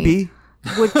company maybe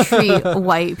would treat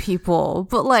white people,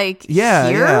 but like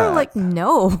like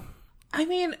no. I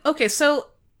mean, okay, so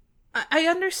I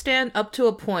understand up to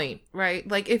a point, right?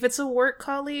 Like if it's a work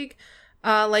colleague,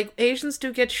 like Asians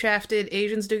do get shafted,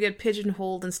 Asians do get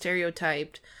pigeonholed and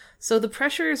stereotyped. So the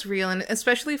pressure is real, and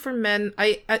especially for men,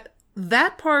 I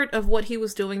that part of what he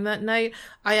was doing that night,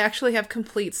 I actually have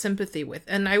complete sympathy with.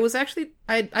 And I was actually,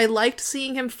 I liked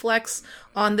seeing him flex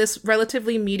on this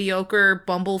relatively mediocre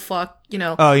bumblefuck,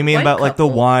 Oh, you mean about couple. like the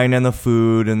wine and the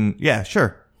food and, yeah,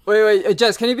 sure. Wait,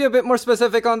 Jess, can you be a bit more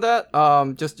specific on that?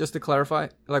 Just to clarify,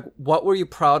 like, what were you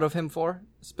proud of him for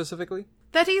specifically?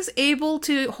 That he's able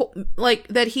to, like,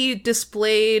 that he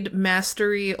displayed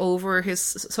mastery over his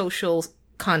social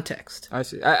context. I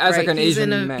see. As right? like an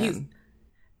Asian man.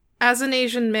 As an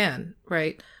Asian man,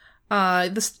 right?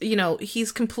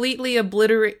 He's completely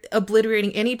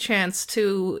obliterating any chance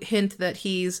to hint that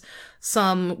he's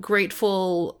some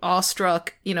grateful,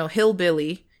 awestruck,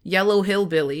 hillbilly, yellow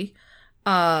hillbilly,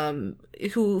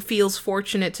 who feels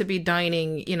fortunate to be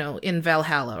dining, in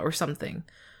Valhalla or something,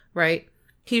 right?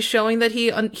 He's showing that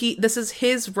this is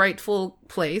his rightful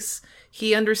place.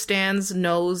 He understands,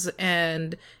 knows,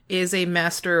 and is a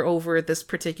master over this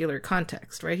particular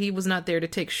context, right? He was not there to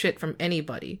take shit from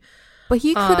anybody. But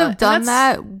he could have done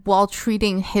that while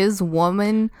treating his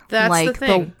woman like the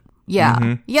thing.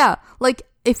 Yeah. Like,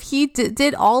 if he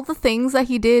did all the things that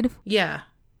he did. Yeah.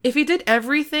 If he did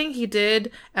everything he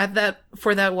did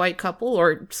for that white couple,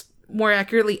 or more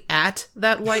accurately, at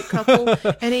that white couple,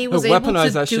 and he was able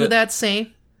to do that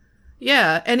same.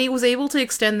 Yeah, and he was able to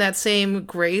extend that same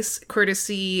grace,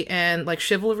 courtesy, and like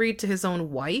chivalry to his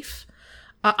own wife.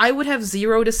 I would have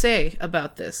zero to say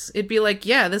about this. It'd be like,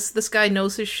 yeah, this guy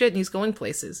knows his shit and he's going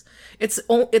places. It's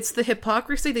the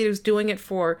hypocrisy that he was doing it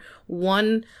for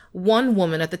one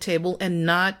woman at the table and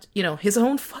not, his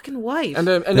own fucking wife. And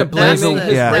then blaming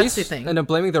his race, the thing. and then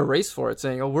blaming the race for it,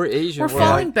 saying, "Oh, we're Asian." We're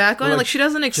falling back on it. Like, she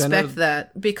doesn't expect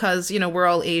that because we're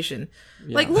all Asian.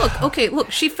 Yeah. Like,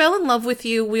 look, she fell in love with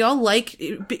you. We all like,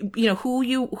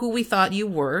 who we thought you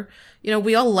were.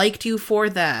 We all liked you for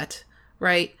that,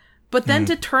 right? But then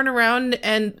to turn around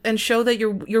and show that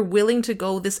you're willing to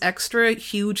go this extra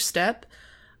huge step,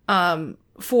 for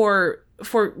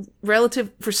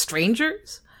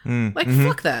strangers,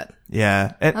 fuck that.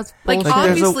 Yeah, that's like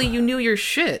obviously you knew your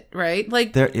shit, right?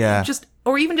 Like,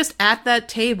 or even just at that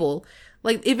table,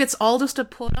 like if it's all just a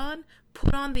put on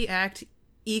the act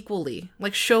equally.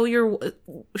 Like, show your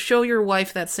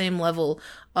wife that same level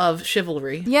of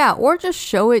chivalry. Yeah, or just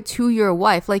show it to your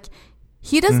wife, like.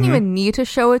 He doesn't even need to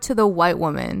show it to the white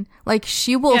woman. Like,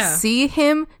 she will see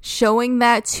him showing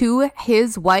that to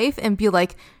his wife and be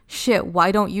like, shit,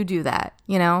 why don't you do that?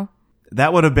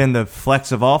 That would have been the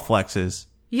flex of all flexes.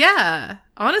 Yeah,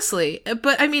 honestly.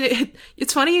 But, I mean,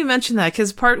 it's funny you mentioned that,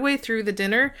 because partway through the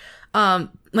dinner,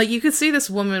 like, you could see this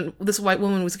white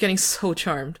woman was getting so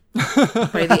charmed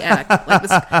by the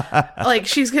act. Like,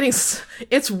 she's getting,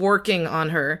 it's working on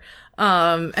her,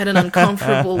 at an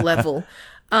uncomfortable level.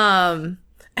 And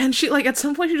she, like, at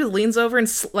some point she just leans over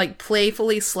and like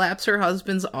playfully slaps her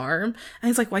husband's arm, and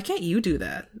he's like, "Why can't you do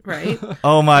that?" Right?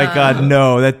 Oh my god,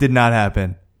 no, that did not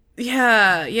happen.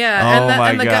 Yeah.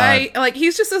 And the guy, like,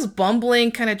 he's just this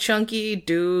bumbling, kind of chunky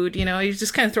dude. He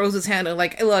just kind of throws his hand and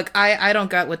like, "Look, I don't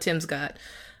got what Tim's got."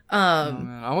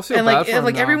 I almost feel bad for him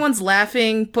now. Everyone's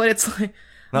laughing, but it's like.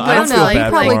 No, I don't know. He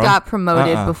probably got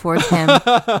promoted before Tim.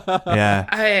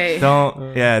 Yeah.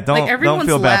 Don't like, everyone's don't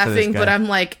feel bad laughing, for this guy. but I'm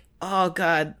like, oh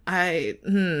god,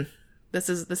 this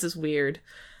is weird.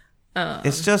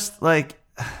 It's just like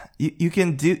you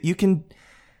can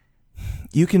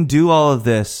do all of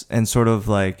this and sort of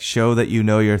like show that you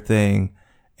know your thing,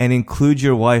 and include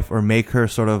your wife or make her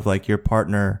sort of like your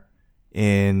partner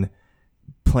in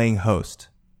playing host,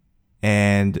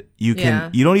 and you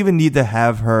don't even need to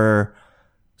have her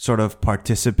sort of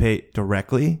participate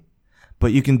directly,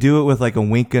 but you can do it with like a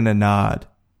wink and a nod,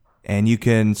 and you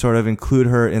can sort of include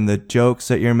her in the jokes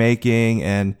that you're making,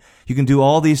 and you can do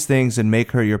all these things and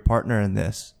make her your partner in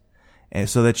this, and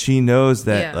so that she knows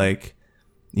that like,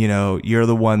 you're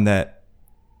the one that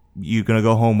you're going to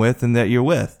go home with and that you're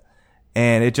with.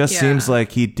 And it just seems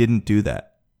like he didn't do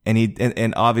that. And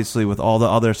and obviously with all the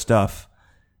other stuff,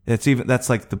 that's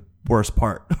like the worst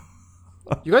part.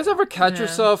 You guys ever catch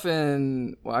yourself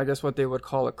in, well, I guess what they would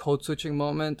call a code switching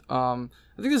moment? I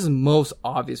think this is most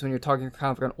obvious when you're talking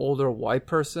kind of like an older white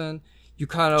person. You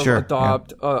kind of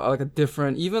adopt like a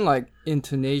different, even like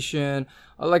intonation,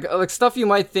 like stuff you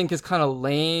might think is kind of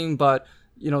lame, but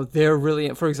they're really,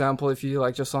 for example, if you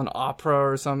like just on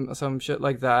opera or some shit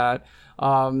like that,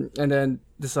 and then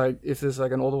this like, if there's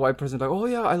like an older white person like, oh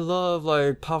yeah, I love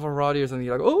like Pavarotti or something,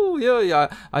 you're like, oh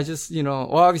yeah, I just,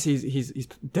 well, obviously he's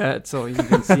dead, so you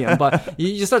can see him, but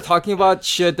you just start talking about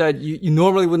shit that you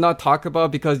normally would not talk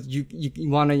about because you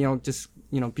want to, just,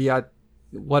 be at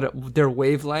their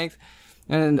wavelength.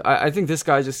 And I think this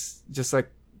guy just like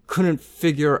couldn't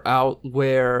figure out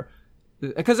where,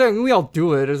 because we all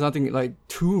do it. There's nothing like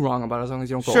too wrong about it as long as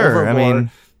you don't go overboard. I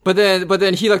mean, but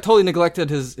then he like totally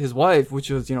neglected his wife, which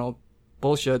was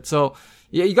bullshit. So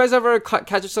yeah, you guys ever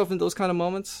catch yourself in those kind of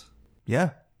moments?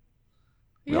 Yeah.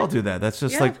 We all do that. That's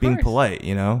just Yeah, like of being course. polite,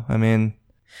 you know? I mean,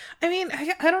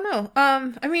 I don't know.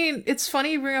 I mean, it's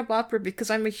funny you bring up opera because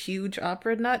I'm a huge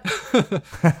opera nut.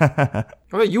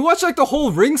 Wait, you watched like the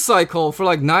whole Ring cycle for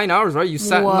like 9 hours, right? You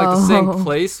sat in like the same Whoa.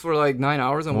 place for like 9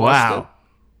 hours and watched wow. it.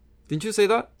 Didn't you say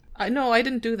that? No, I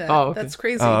didn't do that. Oh, okay. That's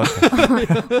crazy. Oh,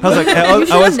 okay.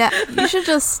 I was like, You should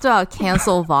just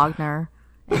cancel Wagner.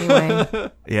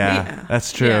 Anyway, yeah,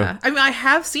 that's true. Yeah. I mean, I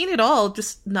have seen it all,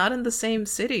 just not in the same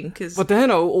sitting. Because But then,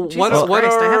 what Jesus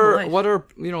Christ, I have a life. what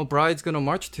are brides gonna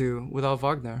march to without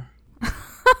Wagner?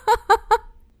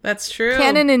 that's true.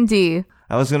 canon in D.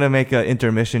 I was going to make an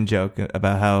intermission joke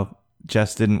about how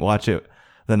Jess didn't watch it,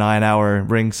 the 9-hour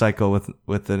Ring cycle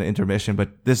with an intermission,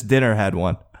 but this dinner had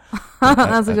one.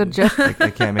 That's a good joke. I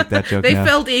can't make that joke They now.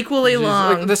 felt equally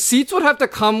long. Like, the seats would have to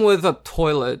come with a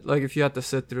toilet, like if you had to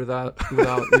sit through that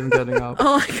without even getting up.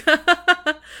 Oh my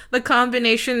god. The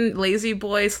combination lazy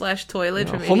boy / toilet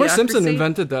from Homer Simpson Idiocracy.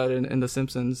 invented that in The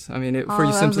Simpsons. I mean, for you Oh, that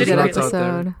was a Simpsons good nuts out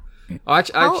episode. there. Oh,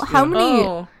 actually, How yeah.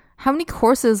 many how many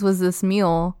courses was this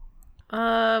meal?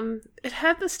 It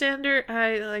had the standard.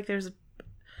 I think it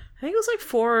was like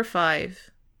 4 or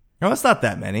 5. No, it's not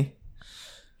that many.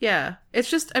 Yeah, it's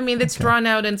just. I mean, it's drawn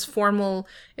out and it's formal.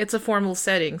 It's a formal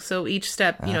setting, so each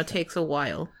step, takes a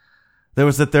while. There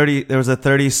was a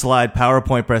 30 slide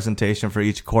PowerPoint presentation for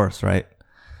each course, right?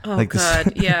 Oh Like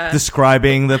god, yeah.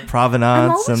 describing the I'm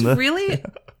provenance always and the really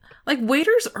like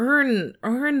waiters earn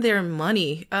their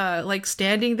money. Like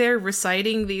standing there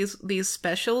reciting these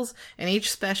specials, and each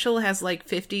special has like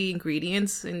 50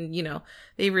 ingredients, and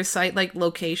they recite like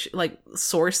location, like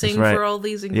sourcing That's right. for all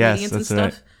these Yes, ingredients and that's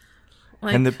stuff. right.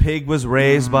 Like, and the pig was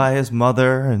raised by his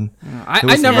mother, and I it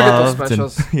was never get those loved, and,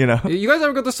 specials. you know. You guys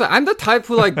ever go to? I'm the type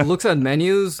who like looks at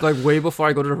menus like way before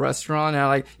I go to the restaurant, and I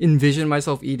like envision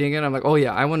myself eating it. I'm like, oh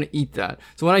yeah, I want to eat that.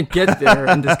 So when I get there,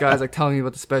 and this guy's like telling me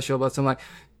about the special, about some like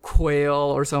quail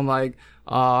or some like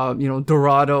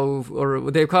dorado,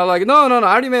 or they call it like, no, I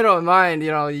already made up my mind.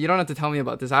 You don't have to tell me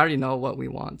about this. I already know what we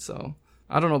want. So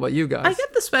I don't know about you guys. I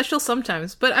get the special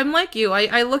sometimes, but I'm like you.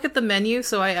 I look at the menu,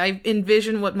 so I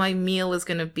envision what my meal is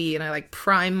going to be, and I like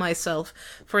prime myself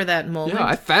for that moment. Yeah,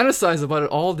 I fantasize about it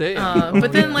all day.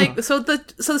 But then, like, so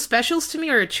the specials to me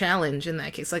are a challenge in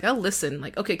that case. Like, I'll listen.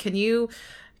 Like, okay, can you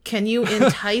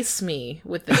entice me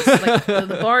with this? Like,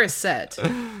 the bar is set.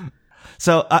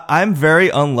 So I'm very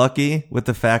unlucky with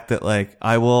the fact that like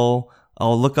I'll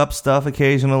look up stuff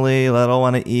occasionally that I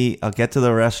want to eat. I'll get to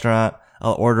the restaurant,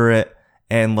 I'll order it,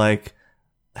 and like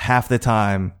half the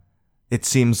time it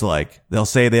seems like they'll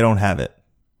say they don't have it.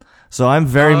 So I'm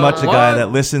very much a guy what?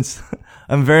 that listens.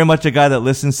 I'm very much a guy that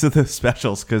listens to the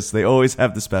specials because they always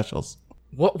have the specials.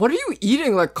 What are you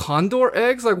eating? Like condor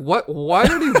eggs? Like what? Why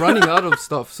are they running out of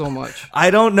stuff so much? I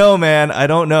don't know, man. I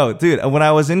don't know. Dude, when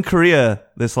I was in Korea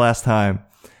this last time,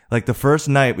 like the first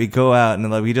night we go out and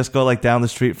like we just go like down the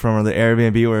street from the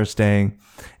Airbnb we were staying,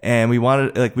 and we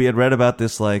had read about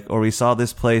this like, or we saw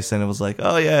this place and it was like,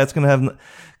 oh yeah, it's going to have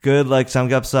good like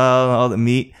samgyeopsal and all the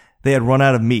meat. They had run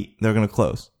out of meat. They're going to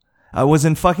close. I was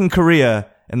in fucking Korea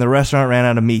and the restaurant ran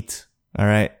out of meat. All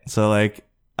right. So like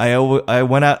I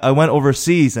went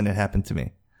overseas and it happened to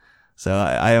me. So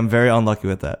I am very unlucky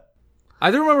with that. I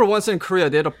do remember once in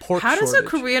Korea they had a pork How does a shortage.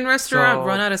 Korean restaurant So-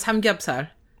 run out of samgyeopsal?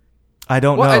 I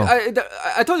don't know. Well,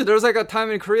 I told you there was like a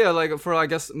time in Korea, like for I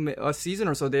guess a season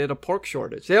or so, they had a pork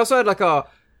shortage. They also had like a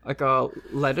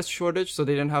lettuce shortage, so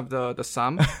they didn't have the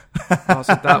sam. So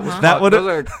that was That would've-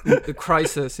 was like a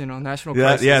crisis, national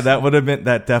crisis.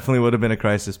 That definitely would have been a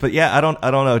crisis. But yeah, I don't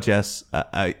know, Jess.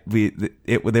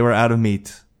 They were out of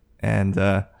meat, and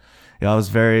I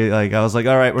was like,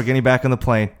 all right, we're getting back on the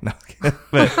plane. No,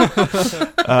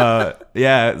 but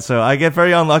yeah, so I get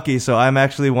very unlucky. So I'm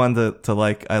actually one to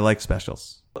like. I like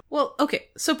specials. Well, okay.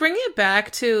 So bringing it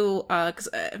back to, because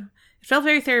it felt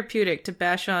very therapeutic to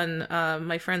bash on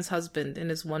my friend's husband in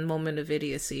his one moment of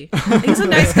idiocy. He's a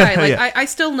nice guy. Like Yeah. I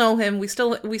still know him. We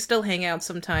still hang out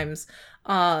sometimes.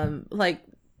 Like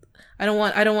I don't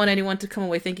want anyone to come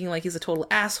away thinking like he's a total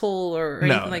asshole or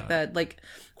anything like that. Like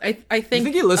I think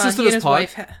think he listens to and this his pod?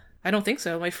 wife I don't think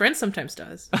so. My friend sometimes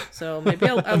does. So maybe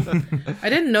I'll I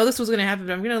didn't know this was going to happen,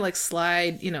 but I'm going to like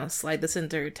slide this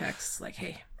into your text. Like,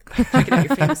 hey, check it out,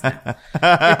 you're famous now.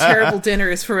 Your terrible dinner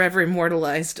is forever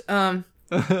immortalized. So,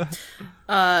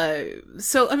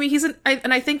 I mean,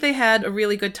 I think they had a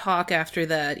really good talk after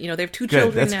that. They have 2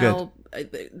 children that's now,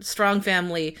 strong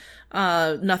family,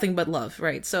 nothing but love,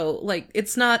 right? So, like,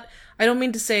 it's not, I don't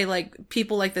mean to say, like,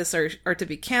 people like this are to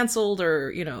be canceled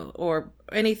or, or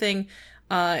anything.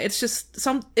 It's just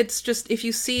if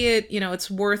you see it, it's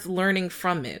worth learning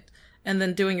from it and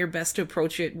then doing your best to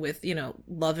approach it with,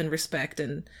 love and respect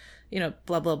and,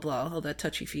 blah blah blah, all that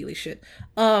touchy feely shit.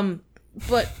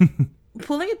 But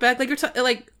pulling it back, like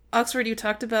like Oxford, you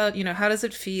talked about, how does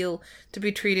it feel to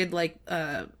be treated like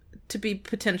to be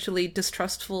potentially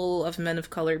distrustful of men of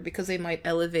color because they might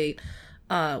elevate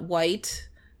white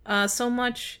so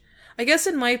much. I guess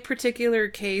in my particular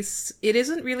case, it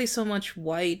isn't really so much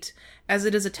white as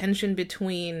it is a tension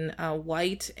between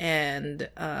white and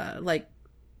like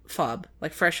FOB,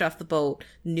 like fresh off the boat,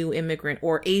 new immigrant,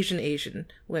 or Asian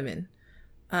women.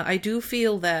 I do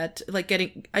feel that, like,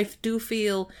 I do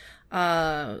feel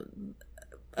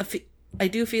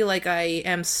like I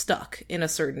am stuck in a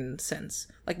certain sense.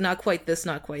 Like, not quite this,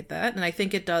 not quite that. And I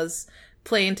think it does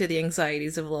play into the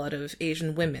anxieties of a lot of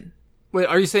Asian women. Wait,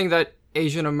 are you saying that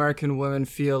Asian American women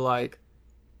feel like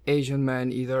Asian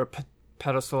men either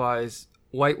pedestalize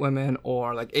white women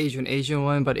or like Asian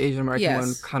women, but Asian American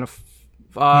women kind of...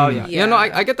 Yeah, no,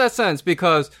 I get that sense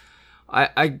because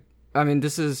I mean,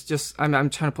 this is just... I'm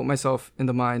trying to put myself in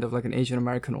the mind of like an Asian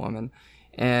American woman.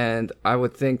 And I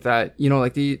would think that,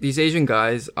 like these Asian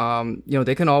guys,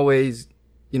 they can always,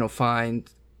 find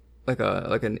like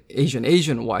an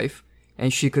Asian wife,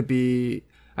 and she could be,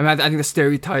 I mean, I think the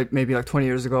stereotype maybe like 20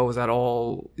 years ago was that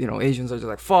all, Asians are just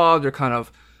like FOB, they're kind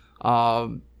of,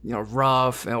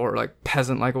 rough or like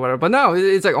peasant like or whatever. But now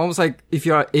it's like almost like if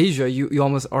you're Asia, you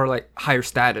almost are like higher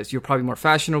status. You're probably more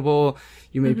fashionable.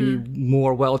 You may be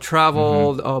more well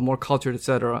traveled, more cultured,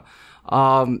 etc.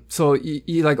 So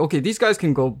you like, okay, these guys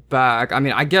can go back. I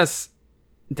mean, I guess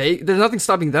there's nothing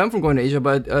stopping them from going to Asia,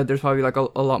 but there's probably like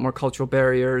a lot more cultural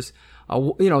barriers.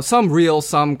 Some real,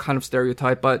 some kind of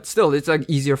stereotype, but still, it's like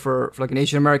easier for like an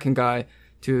Asian American guy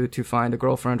to find a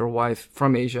girlfriend or wife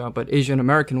from Asia, but Asian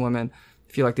American women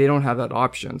feel like they don't have that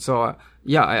option. So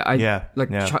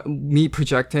me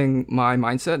projecting my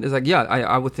mindset is like,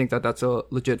 I would think that that's a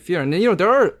legit fear. And there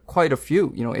are quite a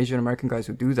few, Asian American guys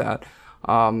who do that.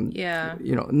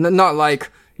 Not like,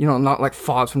 not like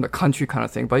FOBs from the country kind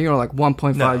of thing, but, like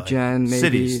 1.5 gen,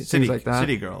 maybe, things like that.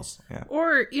 City girls. Yeah.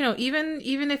 Or, even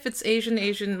if it's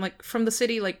Asian, like from the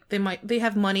city, like they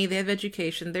have money, they have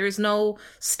education. There is no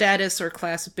status or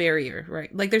class barrier,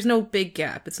 right? Like there's no big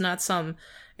gap. It's not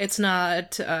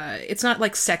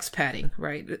like sex padding,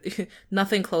 right?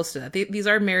 Nothing close to that. These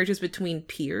are marriages between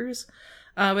peers.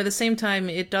 But at the same time,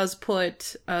 it does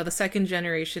put the second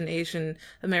generation Asian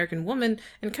American woman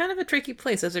in kind of a tricky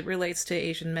place as it relates to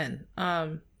Asian men.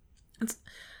 Our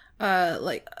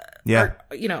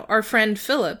friend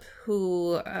Philip,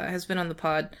 who has been on the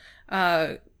pod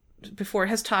before,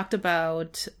 has talked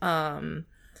about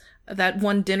that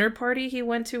one dinner party he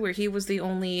went to where he was the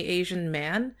only Asian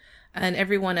man and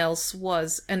everyone else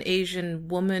was an Asian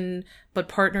woman but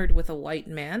partnered with a white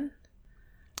man.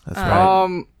 That's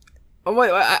right.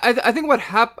 Wait, I think what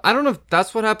happened, I don't know if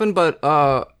that's what happened, but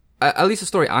at least the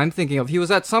story I'm thinking of, he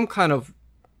was at some kind of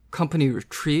company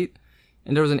retreat,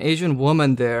 and there was an Asian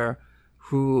woman there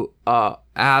who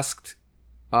asked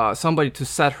somebody to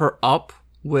set her up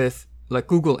with like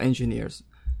Google engineers,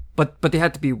 but they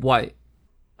had to be white.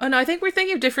 Oh no, I think we're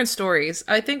thinking of different stories.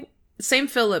 I think same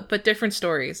Philip, but different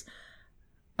stories.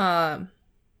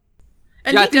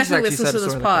 And he definitely listens to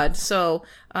this pod, so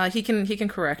he can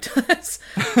correct us.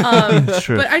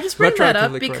 But I just bring that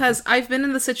up because I've been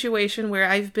in the situation where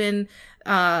I've been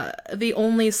the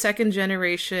only second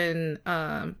generation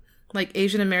like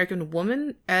Asian American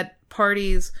woman at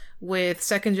parties with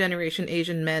second generation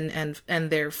Asian men and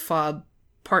their FOB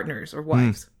partners or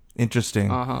wives.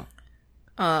 Interesting.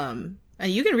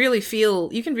 And you can really feel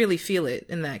it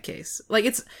in that case.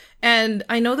 Like and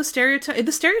I know the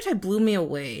stereotype blew me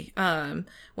away,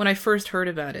 when I first heard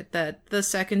about it, that the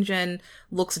second gen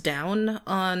looks down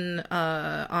on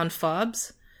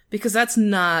FOBs, because that's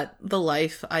not the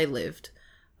life I lived.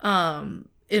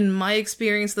 In my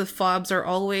experience, the FOBs are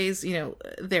always,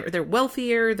 they're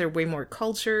wealthier, they're way more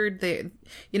cultured. They,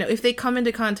 if they come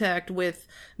into contact with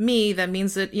me, that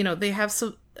means that, they have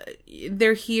some,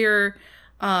 they're here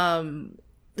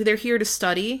to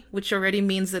study, which already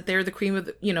means that they're the cream of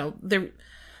the, they're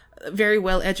very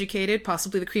well educated,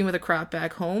 possibly the cream of the crop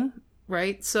back home,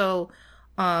 right? So,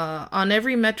 on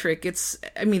every metric,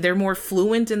 they're more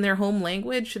fluent in their home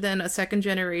language than a second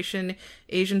generation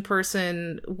Asian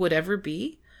person would ever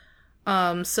be.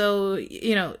 So,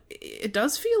 it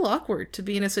does feel awkward to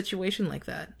be in a situation like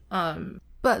that.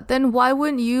 But then why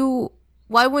wouldn't you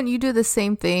do the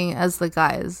same thing as the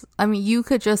guys? I mean, you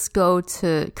could just go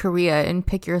to Korea and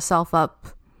pick yourself up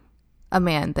a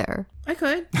man there. I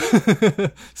could.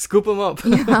 Scoop him up.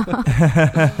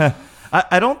 Yeah.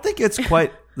 I don't think it's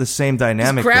quite the same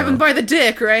dynamic. Just grab him by the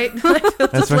dick, right?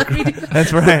 That's right.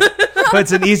 That's right. But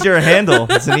it's an easier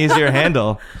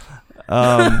handle.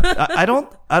 I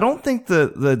don't think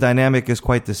the dynamic is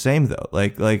quite the same though.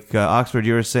 Like Oxford,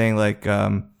 you were saying like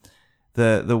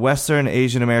the Western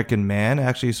Asian American man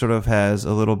actually sort of has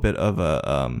a little bit of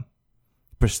a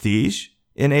prestige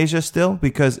in Asia still,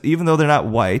 because even though they're not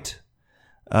white,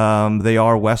 they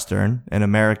are Western and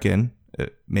American,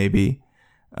 maybe,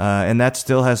 and that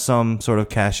still has some sort of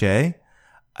cachet.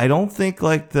 I don't think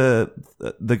like the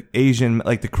Asian,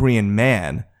 like the Korean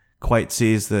man quite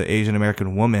sees the Asian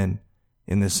American woman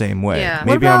in the same way. Yeah.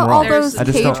 Maybe what about I'm wrong. all those I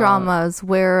just don't- K-dramas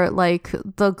where like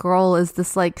the girl is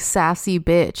this like sassy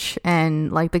bitch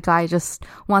and like the guy just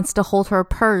wants to hold her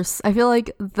purse? I feel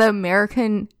like the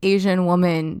American Asian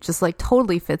woman just like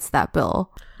totally fits that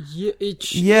bill. Yeah,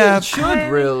 it Yeah,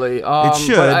 should really. It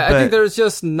should, but I but- think there's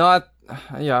just not.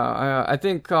 Yeah, I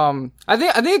think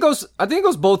it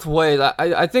goes both ways.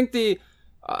 I think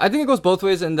it goes both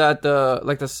ways in that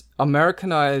this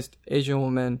Americanized Asian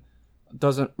woman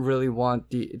doesn't really want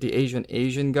the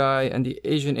Asian guy, and the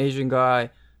Asian guy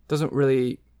doesn't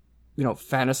really,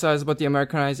 fantasize about the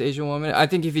Americanized Asian woman. I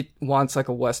think if he wants like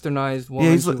a Westernized woman,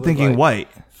 Yeah, he's he would, thinking like, white.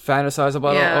 fantasize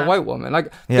about Yeah. a white woman.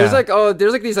 Like Yeah.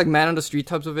 there's like these like man on the street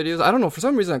types of videos. I don't know, for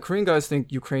some reason Korean guys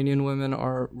think Ukrainian women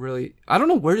are really, I don't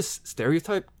know where this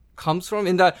stereotype comes from,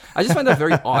 in that I just find that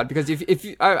very odd, because if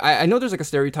you, I know there's like a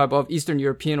stereotype of Eastern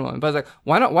European women, but it's like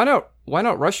why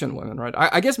not Russian women, right?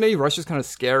 I guess maybe Russia's kind of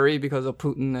scary because of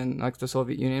Putin and like the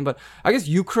Soviet Union, but I guess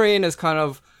Ukraine is kind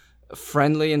of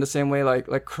friendly in the same way like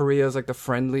Korea is like the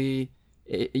friendly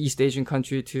East Asian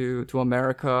country to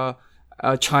America.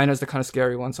 China's the kind of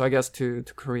scary one. So I guess to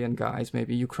Korean guys,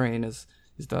 maybe Ukraine is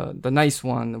the nice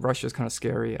one. Russia's kind of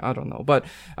scary. I don't know. But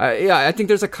yeah, I think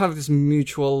there's a kind of this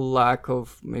mutual lack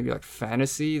of maybe like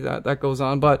fantasy that goes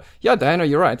on. But yeah, Diana,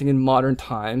 you're right. I think in modern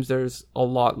times, there's a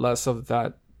lot less of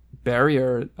that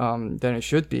barrier than it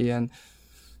should be. And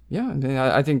yeah, I mean,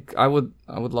 I think I would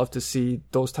love to see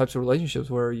those types of relationships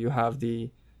where you have the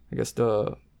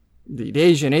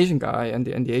Asian guy and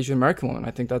the Asian American woman.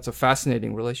 I think that's a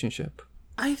fascinating relationship.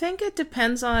 I think it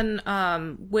depends on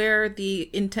where the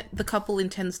couple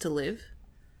intends to live.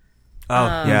 Oh,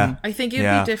 yeah. I think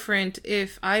it'd be different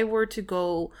if I were to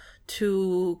go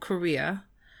to Korea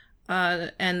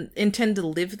and intend to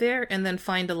live there and then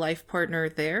find a life partner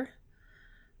there,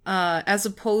 as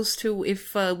opposed to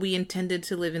if we intended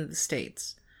to live in the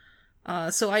States.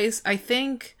 So I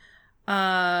think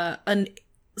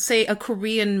say a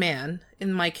Korean man,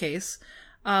 in my case,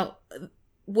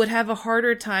 would have a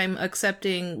harder time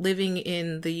accepting living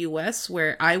in the US,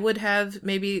 where I would have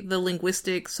maybe the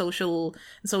linguistic social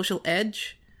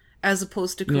edge, as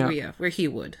opposed to Korea, where he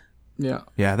would. Yeah.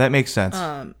 Yeah, that makes sense.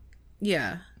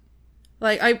 Yeah.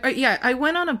 Like I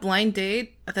went on a blind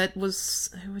date it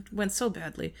went so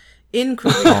badly in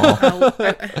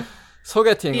Korea.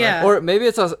 소개팅, Yeah. right? Or maybe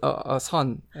it's a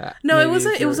son. Yeah, No, maybe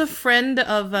it was a friend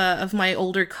of my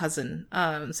older cousin.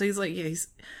 So he's like, yeah, he's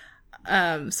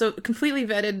so completely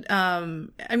vetted.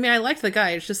 I mean, I liked the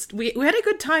guy. It's just we had a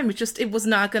good time. It was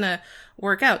not gonna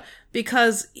work out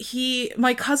because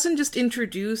my cousin just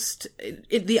introduced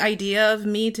the idea of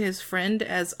me to his friend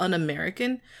as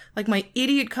un-American. Like, my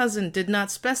idiot cousin did not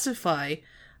specify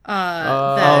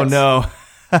that. Oh no.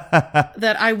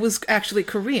 That I was actually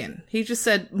Korean. He just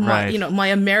said, my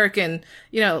American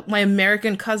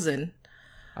cousin.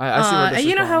 I see where this And is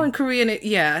you know how going. in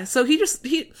Korean,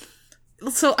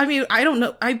 so I mean, I don't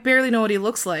know, I barely know what he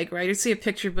looks like, right? I see a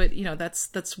picture, but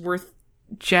that's worth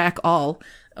jack all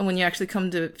when you actually come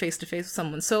to face with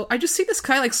someone. So I just see this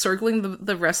guy like circling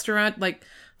the restaurant like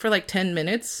for like 10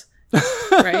 minutes,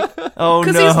 right? Oh no.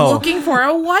 Because he's looking for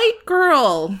a white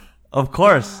girl. Of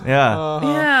course. Yeah.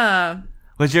 Yeah.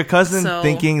 Was your cousin So-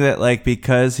 thinking that, like,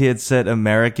 because he had said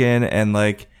American and,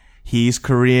 like, he's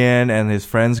Korean and his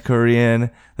friend's Korean,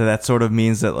 that sort of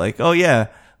means that, like, oh yeah,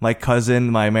 my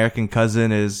American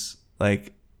cousin is,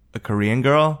 like, a Korean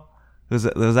girl? Was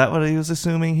that what he was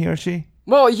assuming, he or she?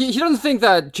 Well, he doesn't think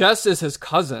that Jess is his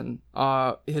cousin.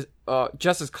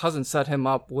 Jess's cousin set him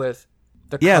up with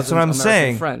the Yeah, that's what I'm cousin's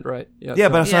saying. American friend, right? Yeah, so-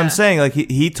 but that's what I'm Yeah. saying. Like,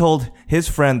 he told his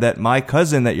friend that my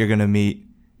cousin that you're gonna meet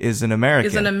is an American.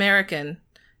 Is an American.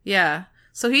 Yeah.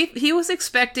 So he was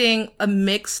expecting a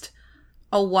mixed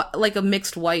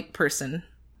white person.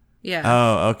 Yeah.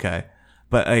 Oh, okay.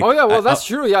 But like, Oh yeah, well that's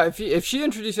true. Yeah, if she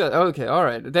introduced you, okay, all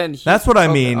right, then that's what I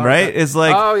okay, mean, okay. right? Is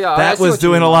like, oh, yeah, I that see was what you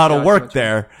doing mean. a lot Yeah, of I see work what you mean.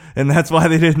 there, and that's why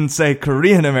they didn't say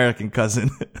Korean American cousin.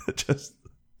 Just,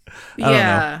 I don't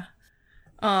know.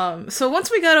 So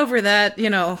once we got over that,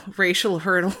 racial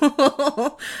hurdle,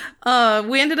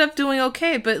 we ended up doing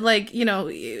okay. But like,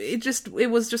 it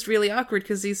was just really awkward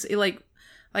because he's like,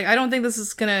 Like, I don't think this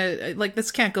is gonna, like,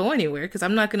 this can't go anywhere because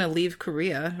I'm not gonna leave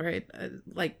Korea, right? And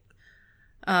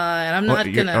I'm not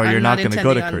gonna, or you're I'm not not gonna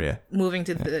go to intending on Korea.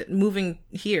 moving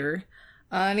here.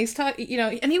 And he's talking, you know,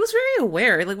 and he was very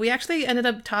aware. Like, we actually ended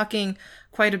up talking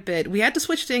quite a bit. We had to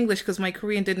switch to English because my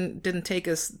Korean didn't take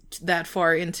us that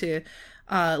far into,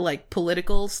 like,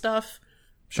 political stuff.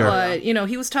 Sure. But, you know,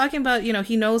 he was talking about, you know,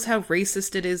 he knows how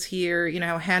racist it is here, you know,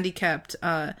 how handicapped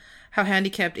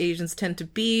Asians tend to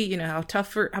be, you know,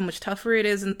 how much tougher it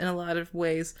is in a lot of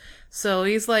ways. So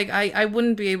he's like, I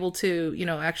wouldn't be able to, you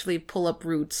know, actually pull up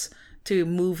roots to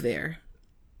move there.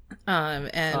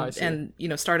 And, you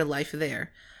know, start a life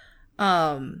there.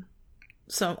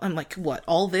 So I'm like, what?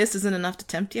 All this isn't enough to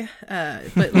tempt you?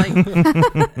 But like,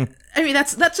 I mean,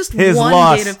 that's just His one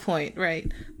loss. data point, right?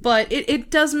 But it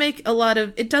does make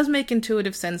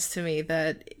intuitive sense to me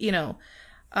that, you know,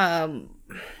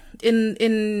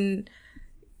 in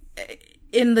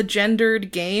the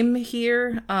gendered game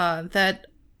here, that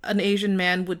an Asian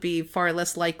man would be far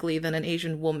less likely than an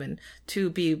Asian woman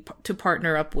to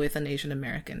partner up with an Asian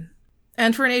American.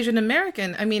 And for an Asian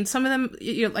American, I mean, some of them,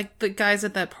 you know, like the guys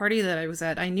at that party that I was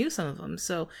at, I knew some of them.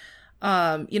 So,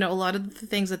 you know, a lot of the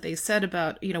things that they said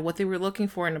about, you know, what they were looking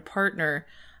for in a partner,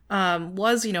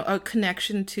 was, you know, a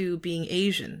connection to being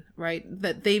Asian, right?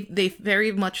 That they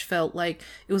very much felt like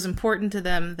it was important to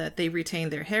them that they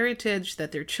retain their heritage,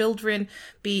 that their children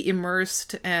be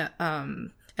immersed and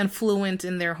fluent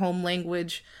in their home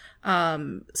language.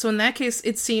 So in that case,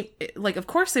 it seemed like, of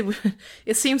course they would,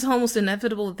 it seems almost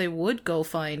inevitable that they would go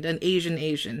find an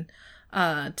Asian,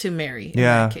 to marry in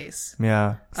that case.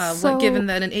 Yeah. Given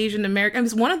that an Asian American,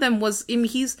 one of them was, I mean,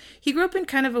 he grew up in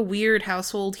kind of a weird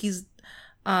household. He's,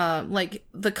 like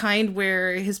the kind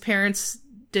where his parents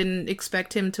didn't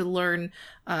expect him to learn,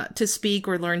 to speak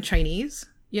or learn Chinese,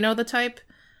 you know, the type.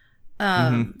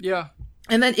 Yeah.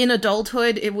 And then in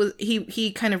adulthood, it was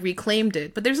he kind of reclaimed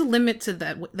it, but there's a limit to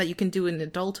that you can do in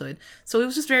adulthood. So it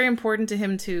was just very important to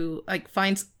him to like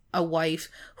find a wife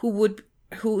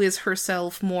who is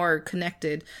herself more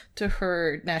connected to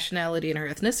her nationality and her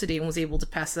ethnicity and was able to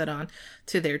pass that on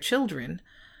to their children.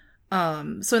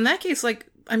 So in that case, like,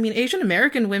 I mean, Asian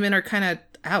American women are kind of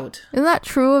out. Isn't that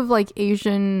true of like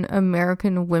Asian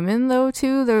American women though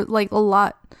too? They're like a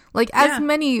lot, like as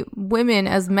many women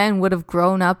as men would have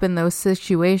grown up in those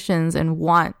situations and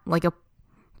want like a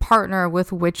partner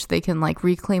with which they can like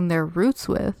reclaim their roots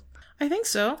with. I think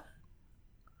so.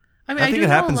 I mean, I think do it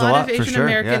know happens a lot a lot, of for Asian sure,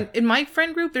 American yeah. in my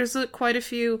friend group. There's quite a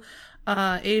few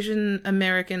Asian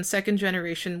American second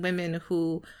generation women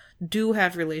who do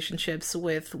have relationships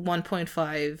with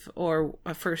 1.5 or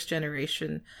a first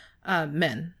generation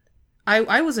men.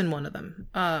 I was in one of them.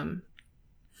 I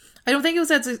don't think it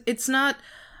was it's not,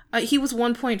 he was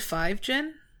 1.5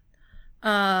 gen.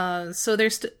 So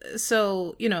there's,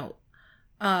 so, you know,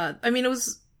 I mean,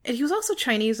 he was also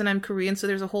Chinese and I'm Korean. So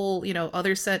there's a whole, you know,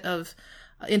 other set of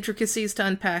intricacies to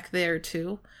unpack there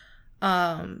too.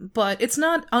 But it's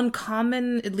not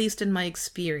uncommon, at least in my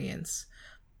experience.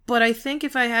 But I think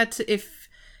if I had to, if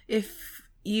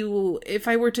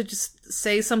I were to just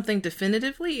say something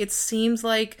definitively, it seems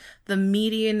like the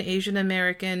median Asian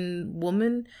American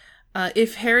woman,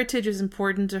 if heritage is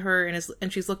important to her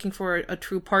and she's looking for a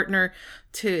true partner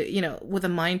to, you know, with a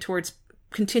mind towards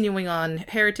continuing on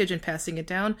heritage and passing it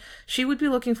down, she would be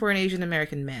looking for an Asian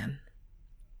American man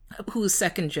who is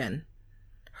second gen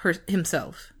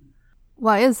himself.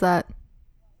 Why is that?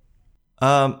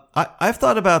 I've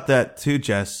thought about that too,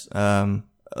 Jess.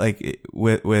 Like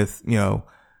with you know,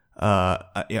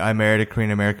 I married a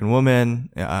Korean American woman.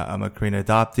 I'm a Korean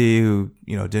adoptee who,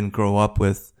 you know, didn't grow up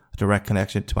with a direct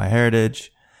connection to my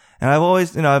heritage. And I've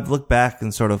always, you know, I've looked back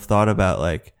and sort of thought about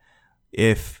like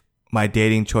if my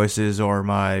dating choices or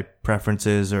my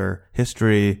preferences or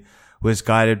history was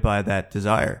guided by that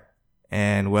desire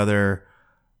and whether,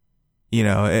 you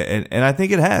know, and I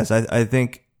think it has. I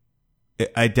think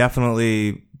I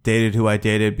definitely dated who I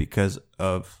dated because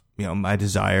of, you know, my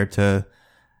desire to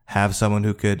have someone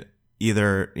who could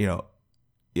either, you know,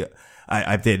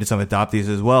 I've dated some adoptees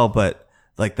as well, but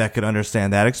like that could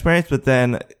understand that experience. But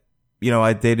then, you know,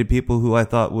 I dated people who I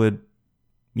thought would,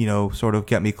 you know, sort of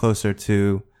get me closer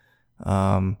to,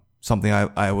 something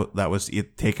that was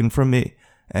taken from me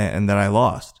and that I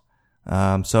lost.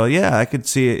 So yeah, I could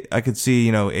see,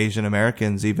 you know, Asian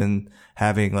Americans even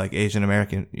having like Asian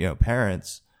American, you know,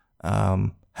 parents,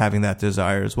 having that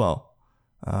desire as well.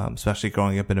 Especially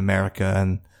growing up in America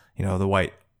and, you know, the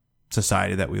white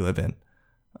society that we live in.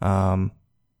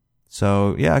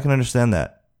 So yeah, I can understand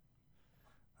that.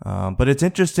 But it's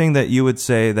interesting that you would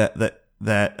say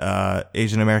that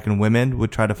Asian American women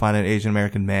would try to find an Asian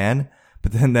American man,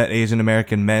 but then that Asian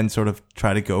American men sort of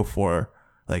try to go for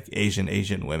like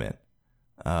Asian women.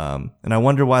 And I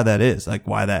wonder why that is, like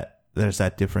why there's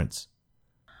that difference.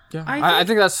 Yeah, I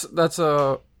think that's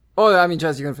a. Oh, I mean,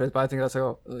 Jess, you can finish, but I think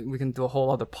we can do a whole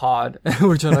other pod.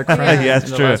 We're trying to cram Yeah, in that's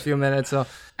the true. last few minutes. So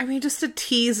I mean, just to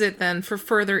tease it then for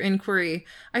further inquiry,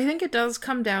 I think it does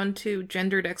come down to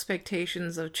gendered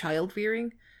expectations of child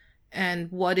rearing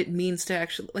and what it means to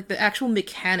actually, like the actual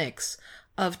mechanics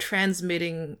of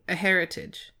transmitting a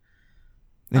heritage.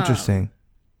 Interesting.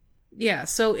 Yeah,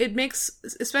 so it makes,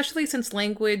 especially since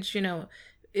language,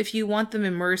 if you want them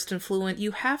immersed and fluent,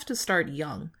 you have to start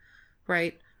young,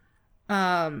 right?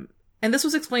 And this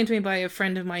was explained to me by a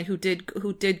friend of mine who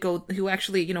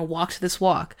actually, walked this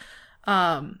walk.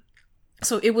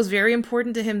 So it was very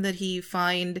important to him that he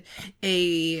find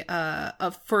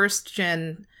a first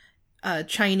gen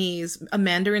Chinese, a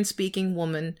Mandarin speaking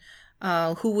woman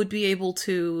who would be able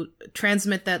to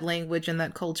transmit that language and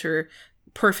that culture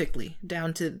perfectly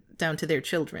down to their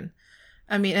children.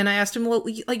 I mean, and I asked him, well,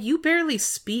 like, you barely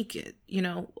speak it,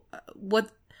 what?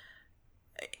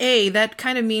 That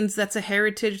kind of means that's a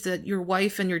heritage that your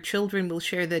wife and your children will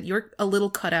share that you're a little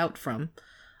cut out from.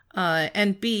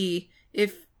 And B, you're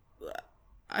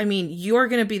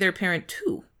going to be their parent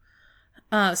too.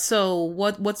 So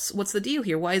what's the deal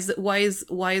here? Why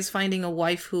is finding a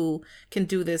wife who can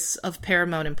do this of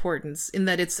paramount importance, in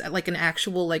that it's like an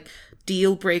actual like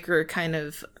deal breaker kind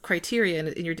of criteria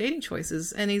in your dating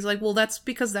choices? And he's like, well, that's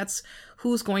because that's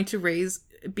who's going to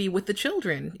be with the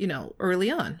children, early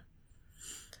on.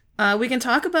 We can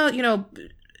talk about,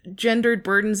 gendered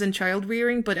burdens in child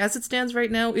rearing, but as it stands right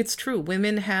now, it's true.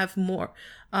 Women have more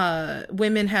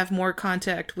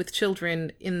contact with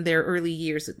children in their early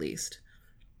years, at least.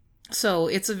 So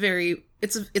it's a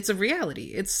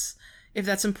reality. If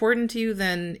that's important to you,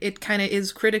 then it kind of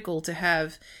is critical to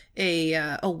have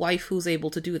a wife who's able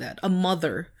to do that, a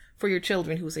mother for your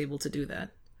children who's able to do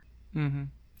that. Mm-hmm.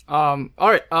 All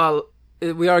right.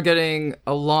 We are getting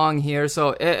along here.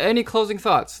 So, any closing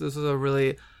thoughts? This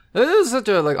is such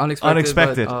a like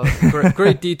unexpected. But,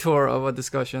 great detour of a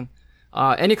discussion.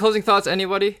 Any closing thoughts?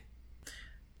 Anybody?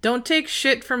 Don't take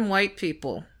shit from white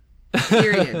people.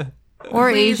 Period.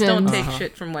 Or Please Asians. don't take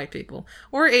shit from white people.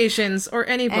 Or Asians. Or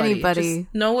anybody.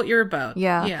 Just know what you're about.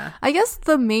 Yeah. I guess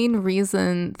the main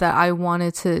reason that I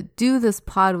wanted to do this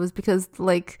pod was because,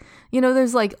 like,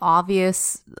 there's like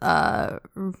obvious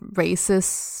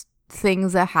racist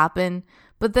things that happen,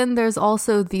 but then there's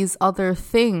also these other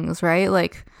things, right?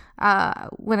 Like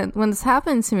when this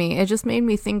happened to me, it just made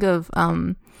me think of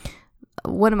one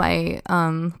of my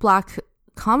black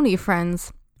comedy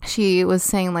friends. She was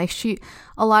saying like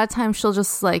a lot of times she'll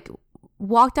just like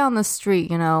walk down the street,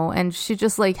 and she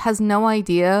just like has no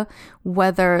idea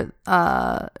whether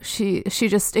she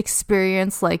just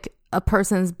experienced like a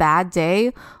person's bad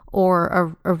day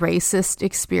or a racist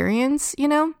experience,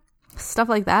 stuff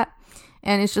like that.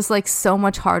 And it's just like so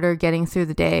much harder getting through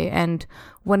the day. And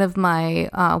one of my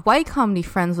white comedy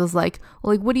friends was like,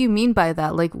 well, like, what do you mean by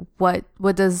that? Like, what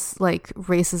does like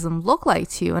racism look like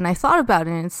to you? And I thought about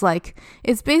it, and it's like,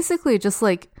 it's basically just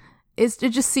like, it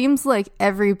just seems like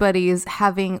everybody is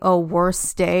having a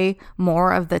worse day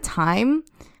more of the time,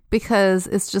 because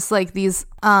it's just like these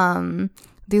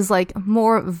like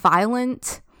more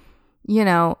violent,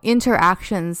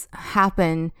 interactions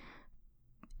happen.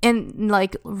 And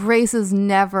like race is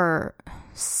never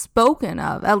spoken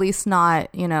of, at least not,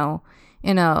 in a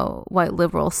white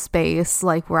liberal space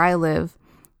like where I live,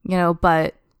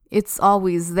 but it's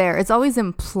always there. It's always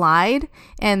implied.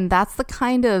 And that's the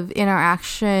kind of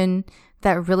interaction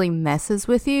that really messes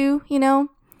with you,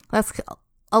 That's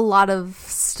a lot of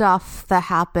stuff that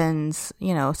happens,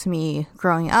 to me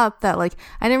growing up that like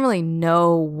I didn't really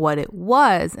know what it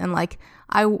was. And like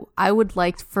I would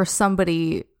like for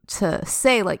somebody to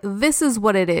say like, this is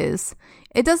what it is.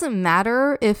 It doesn't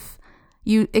matter if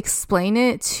you explain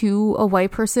it to a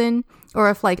white person or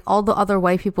if like all the other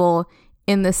white people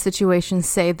in this situation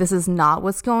say this is not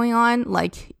what's going on.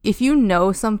 Like, if you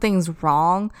know something's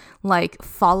wrong, like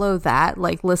follow that,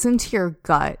 like listen to your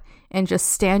gut and just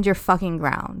stand your fucking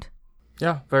ground.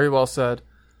 Yeah, very well said.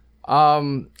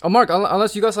 Mark,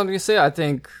 unless you got something to say, I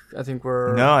think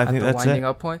we're at the that's winding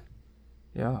up point.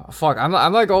 Yeah, fuck. I'm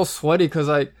like all sweaty because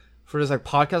like for this like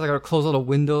podcast, I gotta close all the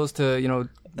windows to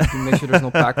make sure there's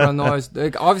no background noise.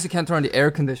 Like, obviously can't turn on the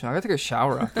air conditioner. I gotta take a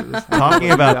shower after this.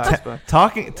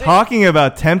 Talking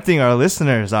about tempting our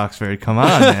listeners, Oxford. Come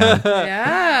on, man.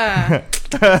 Yeah.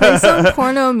 Play some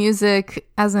porno music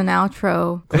as an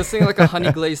outro. Listening like a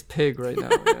honey glazed pig right now.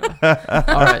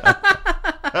 Yeah.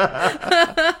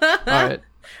 All right.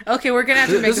 Okay, we're gonna have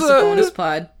to make this a bonus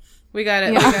pod. We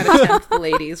gotta tempt the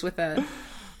ladies with that.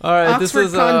 All right, Oxford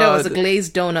this is condo is a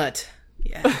glazed donut.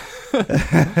 Yeah.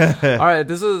 All right,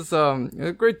 this was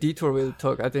a great detour we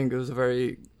took. I think it was a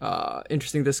very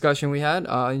interesting discussion we had.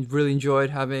 I really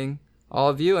enjoyed having all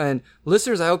of you, and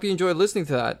listeners, I hope you enjoyed listening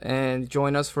to that, and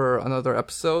join us for another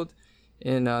episode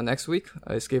in next week.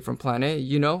 Escape from Plan A.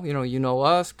 You know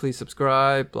us. Please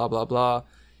subscribe. Blah blah blah.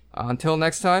 Until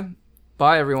next time.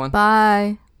 Bye everyone.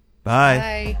 Bye.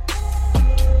 Bye. Bye.